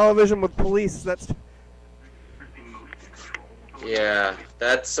television with police. That's. Yeah,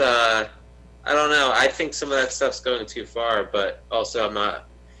 that's I don't know. I think some of that stuff's going too far, but also I'm not.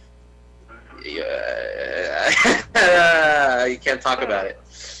 You can't talk about it.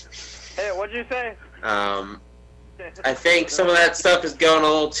 Hey, what'd you say? I think some of that stuff is going a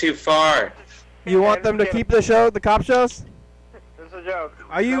little too far. You want them to keep the show, the cop shows? It's a joke.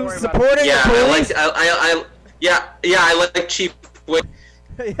 Are you supporting Yeah, the police? I like Chief Wiggum.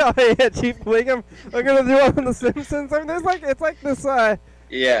 Yeah, Chief Wiggum. They're gonna do it on The Simpsons. I mean, it's like this.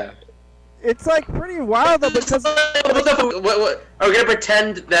 Yeah. It's like pretty wild though because. What? Are we gonna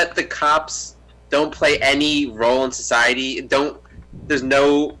pretend that the cops don't play any role in society? There's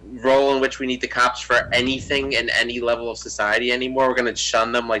no role in which we need the cops for anything in any level of society anymore. We're gonna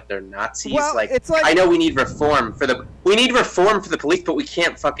shun them like they're Nazis. Well, it's like I know we need reform for the police, but we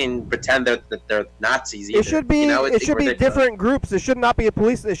can't fucking pretend that they're Nazis either. It should be it's ridiculous. different groups. It should not be a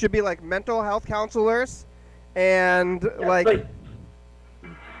police. It should be like mental health counselors, and you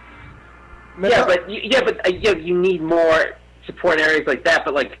need more support areas like that.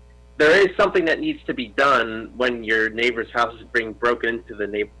 But like, there is something that needs to be done when your neighbor's house is being broken into the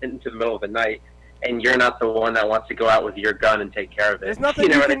middle of the night, and you're not the one that wants to go out with your gun and take care of it. There's nothing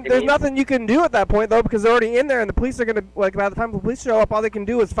there's nothing you can do at that point though, because they're already in there, and the police are gonna by the time the police show up, all they can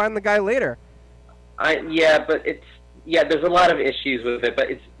do is find the guy later. There's a lot of issues with it, but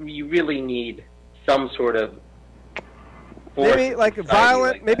you really need some sort of maybe like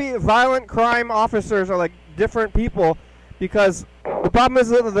violent crime officers are like different people, because the problem is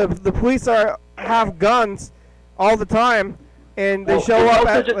that the police have guns all the time, and they show up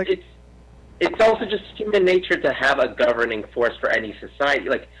at it's also just human nature to have a governing force for any society.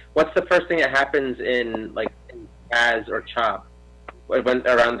 Like, what's the first thing that happens in Kaz or Chop when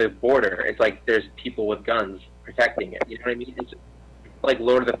around the border? It's like there's people with guns protecting it. You know what I mean? It's like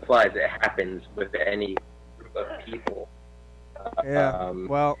Lord of the Flies. It happens with any group of people. Yeah.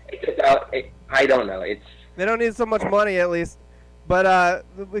 Well, I don't know. They don't need so much money, at least. But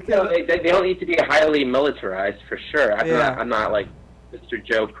we can. They don't need to be highly militarized for sure. I'm not like Mr.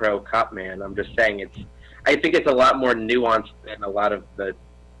 Joe Pro cop man. I'm just saying I think it's a lot more nuanced than a lot of the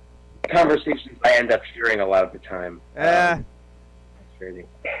conversations I end up hearing a lot of the time. It's crazy.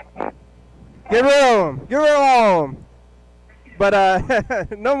 Get rid of them. Get rid of them. But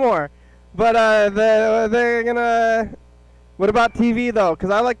no more. But they're gonna. What about TV though? Because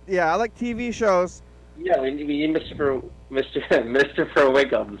I like TV shows. Yeah, we need Mr.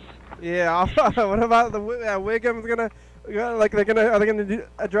 Wiggums. Yeah. What about the Wiggums gonna? Are they gonna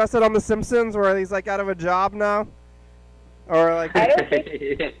address it on The Simpsons, where he's like out of a job now, or like? I don't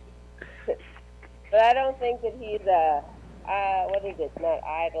think. But I don't think that he's what is it? Not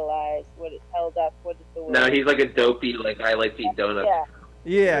idolized. What is held up? What is the word? No, he's like a dopey. Like, I like to eat donuts.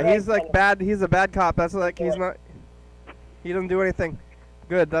 Yeah, he's like bad. He's a bad cop. That's like he's not. He doesn't do anything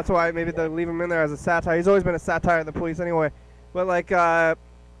good. That's why maybe they leave him in there as a satire. He's always been a satire of the police anyway. But like I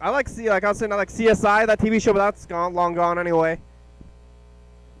like CSI, that TV show, but that's long gone anyway.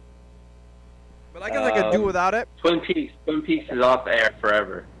 But I guess I could do without it. Twin Peaks is off air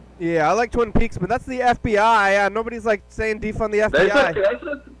forever. Yeah, I like Twin Peaks, but that's the FBI. Nobody's like saying defund the FBI. That's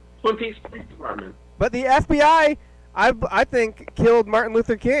a Twin Peaks Police Department. But the FBI, I think, killed Martin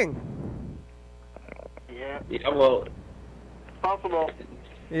Luther King. Yeah, well, possible.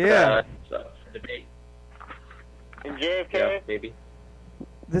 Yeah. Debate. And JFK? Yeah, maybe.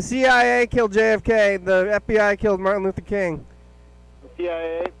 The CIA killed JFK. The FBI killed Martin Luther King.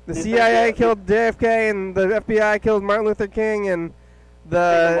 The CIA killed JFK, and the FBI killed Martin Luther King, and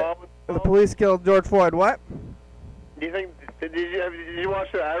the police killed George Floyd. What? Do you think? Did you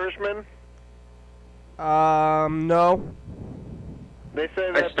watch The Irishman? No. They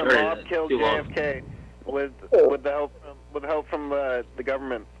say that the mob killed JFK with the help from the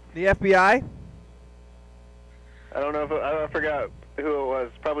government. The FBI? I don't know if I forgot who it was.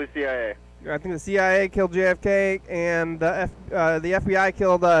 Probably CIA. I think the CIA killed JFK, and the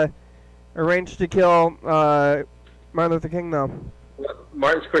FBI arranged to kill Martin Luther King, though.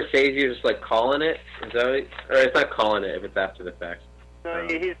 Martin Scorsese is just like calling it. Is that what, or it's not calling it if it's after the fact. No,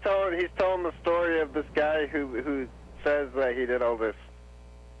 he's telling the story of this guy who says that he did all this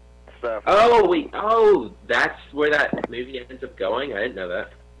stuff. Oh, that's where that movie ends up going. I didn't know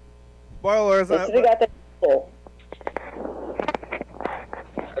that. Spoilers.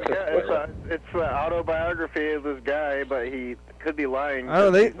 Yeah, it's an autobiography of this guy, but he could be lying. I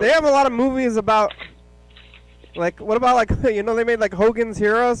don't know, they have a lot of movies about, like, what about, like, they made, like, Hogan's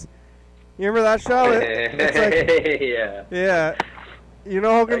Heroes? You remember that show? It's like, Yeah. yeah. You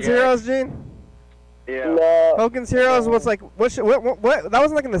know Hogan's Heroes, Gene? Yeah. No. Hogan's Heroes was like what that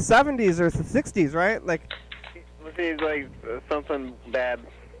wasn't like in the 70s or the 60s, right? Like He's like something bad.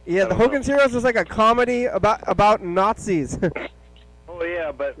 yeah, the Hogan's Heroes was like a comedy about Nazis Oh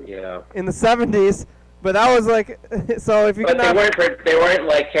yeah, but Yeah. in the 70s. But that was like so if you But can they weren't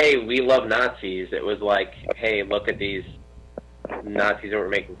like, hey, we love Nazis. It was like, hey, look at these Nazis that we're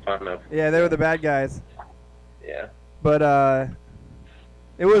making fun of. yeah, they were the bad guys. Yeah. But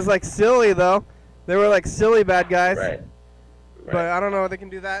it was like silly though. They were like silly bad guys. Right. But I don't know. They can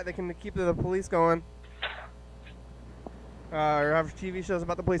do that. They can keep the police going, or have TV shows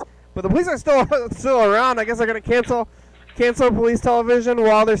about the police. But the police are still around. I guess they're gonna cancel police television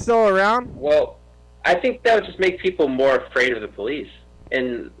while they're still around. Well, I think that would just make people more afraid of the police,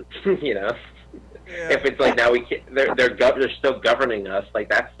 and you know, if it's like now they're still governing us, like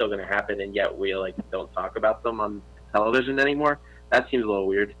that's still going to happen, and yet we like don't talk about them on television anymore. That seems a little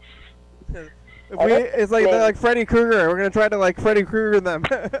weird. It's like they're like Freddy Krueger. We're gonna try to like Freddy Krueger them,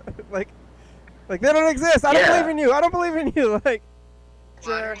 like they don't exist. I don't believe in you. I don't believe in you. Like,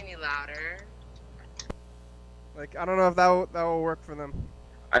 Any louder? Like I don't know if that will work for them.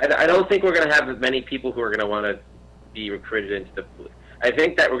 I don't think we're going to have many people who are going to want to be recruited into the police. I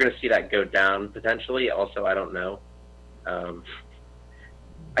think that we're going to see that go down potentially. Also, I don't know.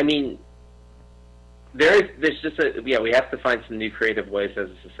 I mean, there's just we have to find some new creative ways as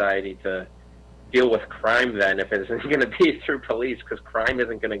a society to deal with crime. Then, if it isn't going to be through police, because crime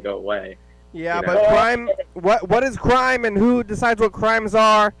isn't going to go away. Yeah, you but know? crime. What is crime, and who decides what crimes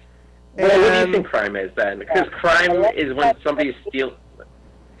are? Well, what do you think crime is then? Because crime is when somebody steals.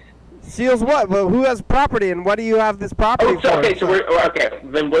 Steals what? Well, who has property, and what do you have this property for? Okay, so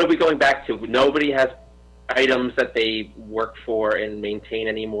then what are we going back to? Nobody has items that they work for and maintain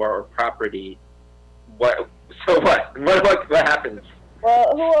anymore, or property. What? So what? What happens?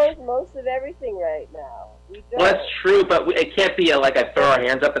 Well, who owns most of everything right now? We don't. Well, that's true, but it can't be like I throw our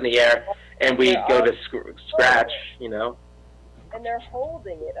hands up in the air and we go to scratch, you know? And they're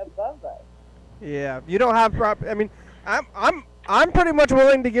holding it above us. Yeah, you don't have I mean, I'm pretty much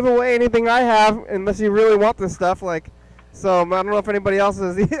willing to give away anything I have unless you really want this stuff. Like, so I don't know if anybody else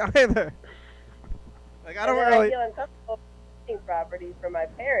is either. Like, I don't really. I feel uncomfortable taking property from my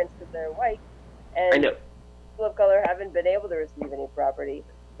parents because they're white, and I know. people of color haven't been able to receive any property.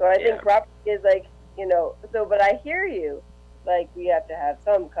 So I think property is like, you know. So, but I hear you. Like, we have to have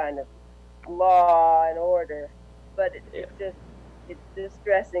some kind of law and order, but it's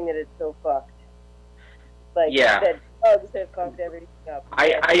distressing that it's so fucked. Like, that drugs have fucked everything up.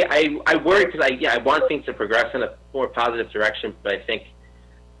 I worry because I want things to progress in a more positive direction, but I think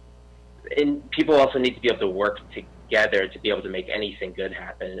people also need to be able to work together to be able to make anything good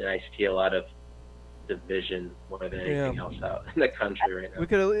happen, and I see a lot of division more than anything else out in the country right now. We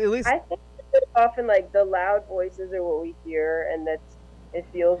could at least. I think it's often like the loud voices are what we hear, and it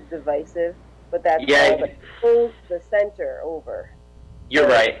feels divisive, but that's all that pulls the center over. You're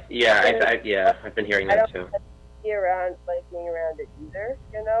right. Yeah, I've been hearing that too. Being around it either,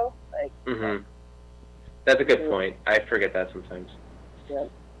 you know, like. Mhm. That's a good point. I forget that sometimes. Yeah.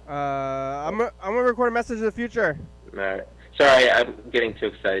 I'm gonna record a message to the future. All right. Sorry, I'm getting too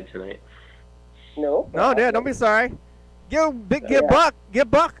excited tonight. No. No, dude, don't be sorry. Get buck,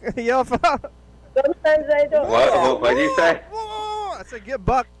 yo. Sometimes I don't. What did you say? I said get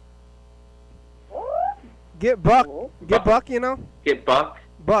buck. Get buck. Get buck, you know? Get buck?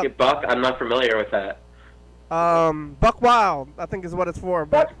 Buck. Get buck? I'm not familiar with that. Buck wild, I think is what it's for.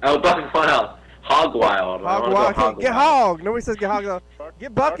 But buck wild. Hog wild. Hog wild. Get hog. Nobody says get hog though.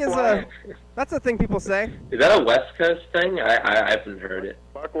 Get buck is that's a thing people say. Is that a West Coast thing? I haven't heard it.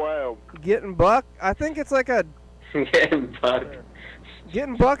 Buck wild. Getting buck? I think it's like a... Getting buck.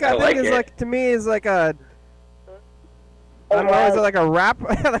 Getting buck, I think is like, to me, is like a... I don't know, is it like a rap,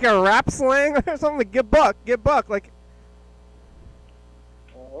 like a rap slang or something? Like, get buck, like...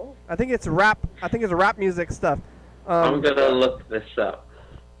 I think it's rap. I think it's rap music stuff. I'm gonna look this up.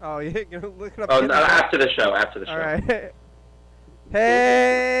 Oh, you're looking up. Oh, no, after the show. All right.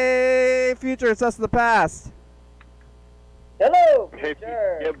 Hey, future, it's us in the past. Hello, Hey,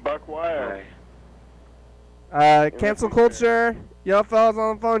 get buck wild. Cancel culture. Yo, fellas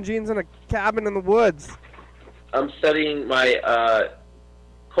on the phone. Gene's in a cabin in the woods. I'm studying my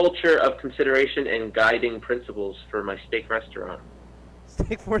culture of consideration and guiding principles for my steak restaurant.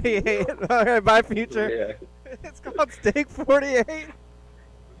 Steak 48. All right, bye, future. Yeah. It's called Steak 48.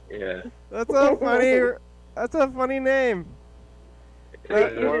 Yeah. That's a funny. That's a funny name. I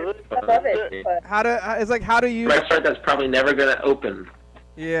love it. How do you? Restaurant that's probably never gonna open.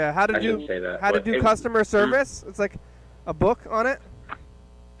 Yeah, how to I do shouldn't say that, how to but do it- customer service. It's like a book on it.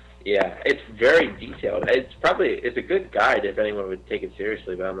 Yeah, it's very detailed. It's a good guide if anyone would take it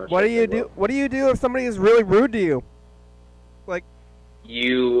seriously, but I'm not What sure do if you they do? will. What do you do if somebody is really rude to you? Like,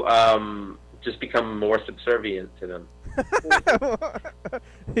 You just become more subservient to them.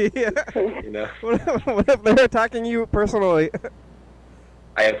 yeah. You know, What if they're attacking you personally?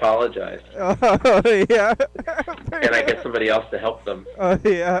 I apologize, Oh yeah. and I get somebody else to help them. Oh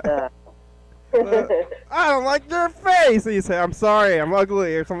yeah. I don't like your face. And you say, "I'm sorry, I'm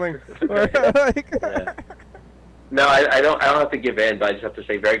ugly" or something. Or, like, Yeah. No, I don't have to give in, but I just have to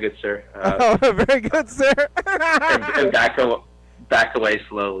say, very good, sir. oh, very good, sir. And back away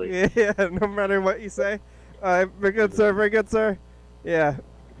slowly. Yeah, no matter what you say. Very good, sir. Very good, sir. Yeah.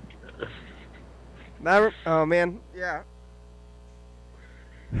 Never. Oh man. Yeah.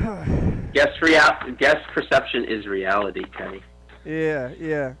 Guess perception is reality, Kenny. Yeah.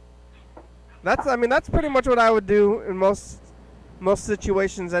 Yeah. I mean, that's pretty much what I would do in most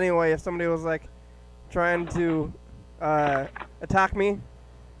situations anyway. If somebody was like trying to attack me,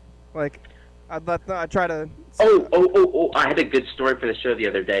 like I'd try to. Oh! I had a good story for the show the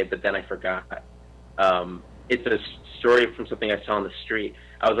other day, but then I forgot. It's a story from something I saw on the street.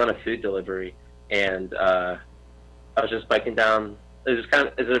 I was on a food delivery, and I was just biking down. It's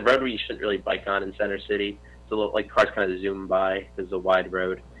a road where you shouldn't really bike on in Center City. It's a little like cars kind of zoom by. It's a wide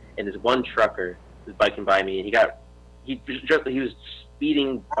road, and this one trucker was biking by me, and he was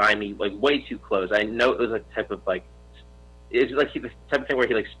speeding by me like way too close. I know it was a type of like it's like the type of thing where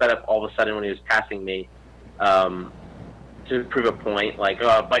he like sped up all of a sudden when he was passing me to prove a point, like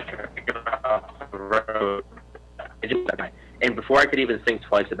bike off the road. And before I could even think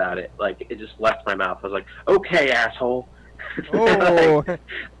twice about it, like it just left my mouth. I was like, "Okay, asshole." Oh. Like,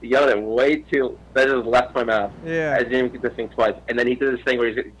 yelled it way too. That just left my mouth. Yeah. I didn't even get to think twice. And then he did this thing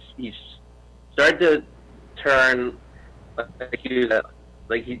where he started to turn like he was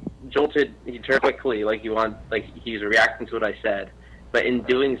like he jolted. He turned quickly, like he was reacting to what I said. But in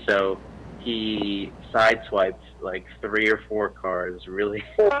doing so, he sideswiped like 3 or 4 cars really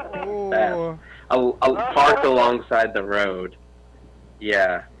fast. Oh. Parked alongside the road.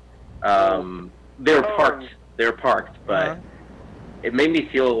 Yeah. They were parked. They were parked, but it made me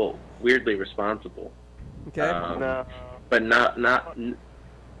feel weirdly responsible. Okay. No. But not.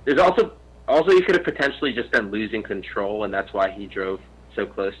 There's also you could have potentially just been losing control, and that's why he drove so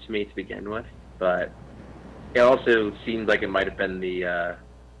close to me to begin with. But it also seemed like it might have been the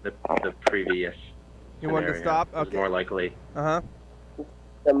previous. You wanted to scenario. stop? It was Okay. more likely. Uh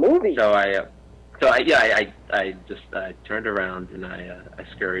The movie. So I just turned around and I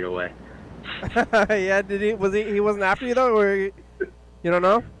scurried away. huh. Yeah. He wasn't after you though, or you don't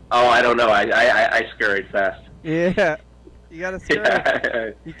know? Oh, I don't know. I scurried fast. Yeah. You gotta scurry.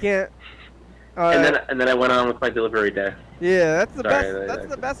 Yeah. You can't. And then I went on with my delivery day. Yeah, that's the Sorry, best. That's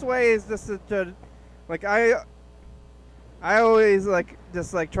the best way is just to like I always like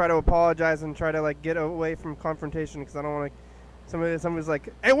just like try to apologize and try to like get away from confrontation because I don't want to. Somebody's like,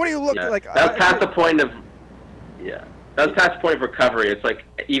 "Hey, what do you look Yeah. like?" That was past the point of. Yeah. That was past the point of recovery. It's like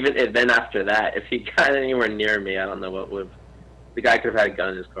even then after that, if he got anywhere near me, I don't know what would. The guy could have had a gun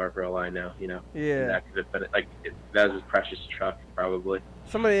in his car for all I know. You know. Yeah. That could have been like that was his precious truck probably.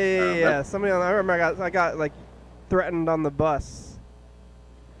 Somebody, that- somebody. I remember I got like threatened on the bus.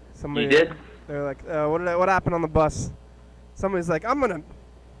 Somebody. You did? They're like, "What happened on the bus?" Somebody's like,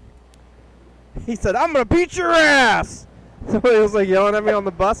 He said, "I'm gonna beat your ass." Somebody was like yelling at me on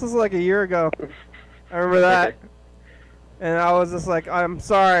the bus. This was like a year ago. I remember that. And I was just like, "I'm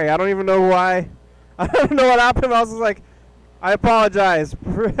sorry. I don't even know why. I don't know what happened." I was just like, "I apologize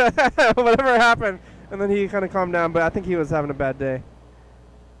for whatever happened." And then he kind of calmed down, but I think he was having a bad day.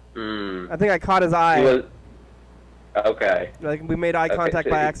 I think I caught his eye. He was, okay. Like we made eye Okay, contact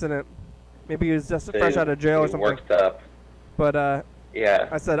so by he- accident. Maybe he was just So fresh out of jail or he something. Worked up. But Yeah.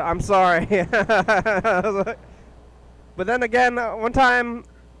 I said, "I'm sorry." I was like- but then again, one time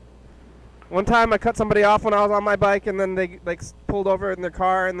I cut somebody off when I was on my bike, and then they like pulled over in their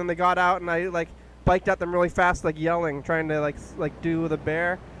car, and then they got out, and I like biked at them really fast, like yelling, trying to like do the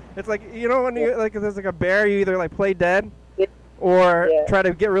bear. It's like, you know, when you like if there's like a bear, you either like play dead or try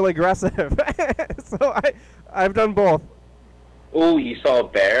to get really aggressive. So I've done both. Oh, you saw a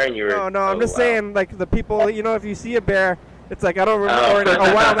bear and you were. No, I'm just wow. saying, like the people, you know, if you see a bear, it's like I don't remember or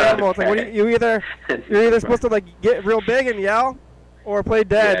a wild animal. It's like what do you're either supposed to like get real big and yell, or play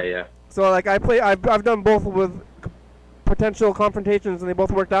dead. Yeah. So like I've done both with potential confrontations, and they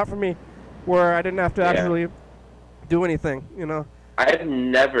both worked out for me, where I didn't have to actually do anything. You know. I've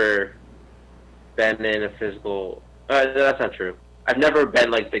never been in a physical. That's not true. I've never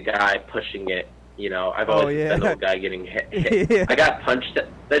been like the guy pushing it. You know, I've always been the guy getting hit. Yeah. I got punched.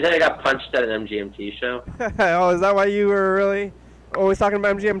 They said I got punched at an MGMT show. Oh, is that why you were really always talking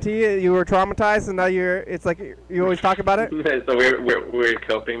about MGMT? You were traumatized, and now it's like you always talk about it? So weird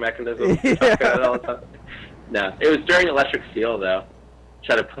coping mechanism. Yeah. Talk about it all the time. No, it was during Electric Steel, though.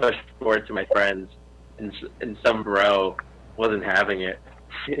 Tried to push forward to my friends, and some bro wasn't having it.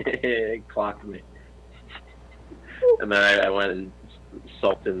 He clocked me. And then I went and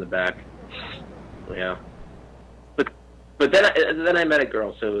sulked in the back. Yeah. But then I met a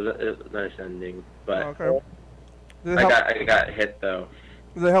girl, so it was a nice ending. But Okay. I got hit, though.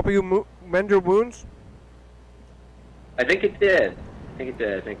 Did it help you mend your wounds? I think it did.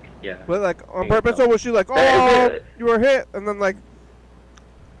 I think, yeah. But like on purpose, or was she like, oh, you were hit, and then like?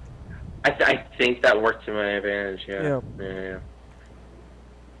 I think that worked to my advantage. Yeah.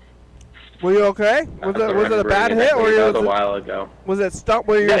 Were you okay? Was it a bad hit, or that was a while ago? Was it stuck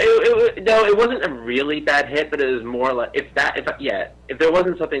where you? No, it wasn't a really bad hit, but it was more like if there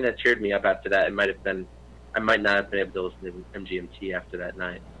wasn't something that cheered me up after that, it might have been. I might not have been able to listen to MGMT after that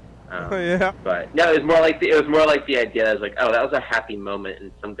night. Yeah. But no, it was more like the idea. I was like, oh, that was a happy moment,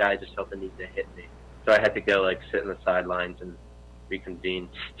 and some guy just felt the need to hit me, so I had to go like sit in the sidelines and reconvene.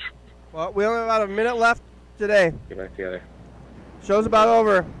 Well, we only have about a minute left today. Get back together. Show's about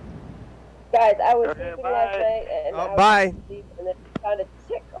over. Guys, I was sleeping last night and I was asleep and then found a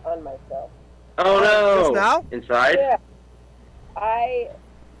tick on myself. Oh no! Just now? Inside? Yeah. I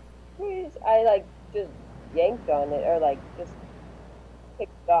like just yanked on it or like just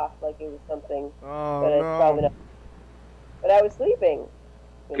picked it off like it was something. Oh but it's probably not. But I was sleeping.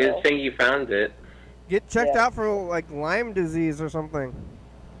 Good thing you found it. Get checked out for like Lyme disease or something.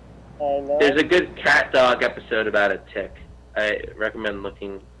 I know. There's a good cat dog episode about a tick. I recommend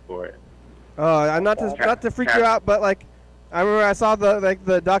looking for it. I'm not to freak you out, but like, I remember I saw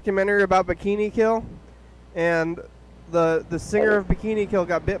the documentary about Bikini Kill, and the singer of Bikini Kill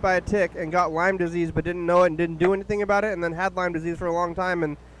got bit by a tick and got Lyme disease, but didn't know it and didn't do anything about it, and then had Lyme disease for a long time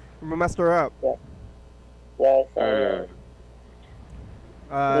and messed her up. Yeah, I saw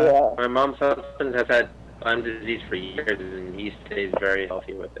that. My mom's husband has had Lyme disease for years, and he stays very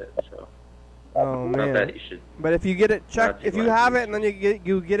healthy with it. So, oh man! Not that you should. But if you get it checked, if you have it and then you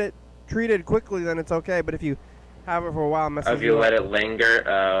get it treated quickly, then it's okay. But if you have it for a while, it messes you up. If you let it linger,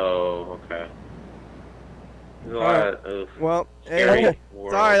 oh, okay. Well, scary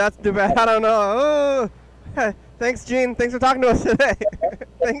sorry, that's too bad. I don't know. Oh. Thanks, Gene. Thanks for talking to us today.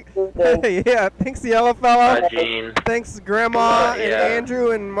 Thanks, Yellow Fella. Gene. Thanks, Grandma and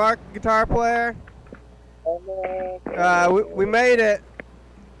Andrew and Mark, guitar player. We made it.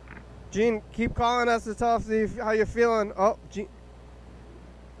 Gene, keep calling us to tell us how you're feeling. Oh, Gene.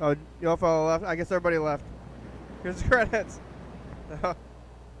 Oh, Yellow Fella left. I guess everybody left. Here's the credits.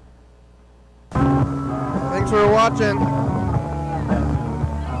 Thanks for watching.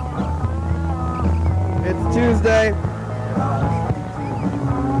 It's Tuesday.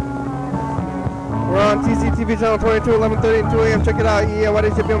 We're on TCTV channel 22, 11:30 and 2 a.m. Check it out,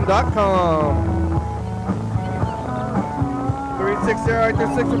 YDHWM.com.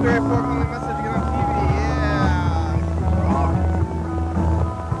 360-836 with 384. Call me message, get on TV. Yeah.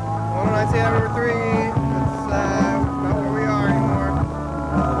 109 Number 3. That's not where we are anymore.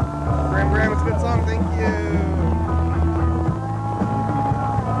 Graham, it's a good song. Thank you.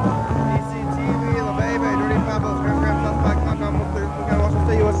 DCTV, La Baby, Dirty Pablos, Graham,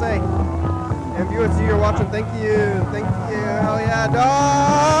 Washington USA. And viewers, you're watching. Thank you. Thank you. Hell yeah,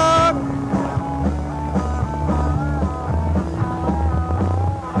 dog.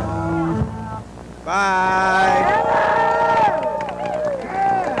 Bye.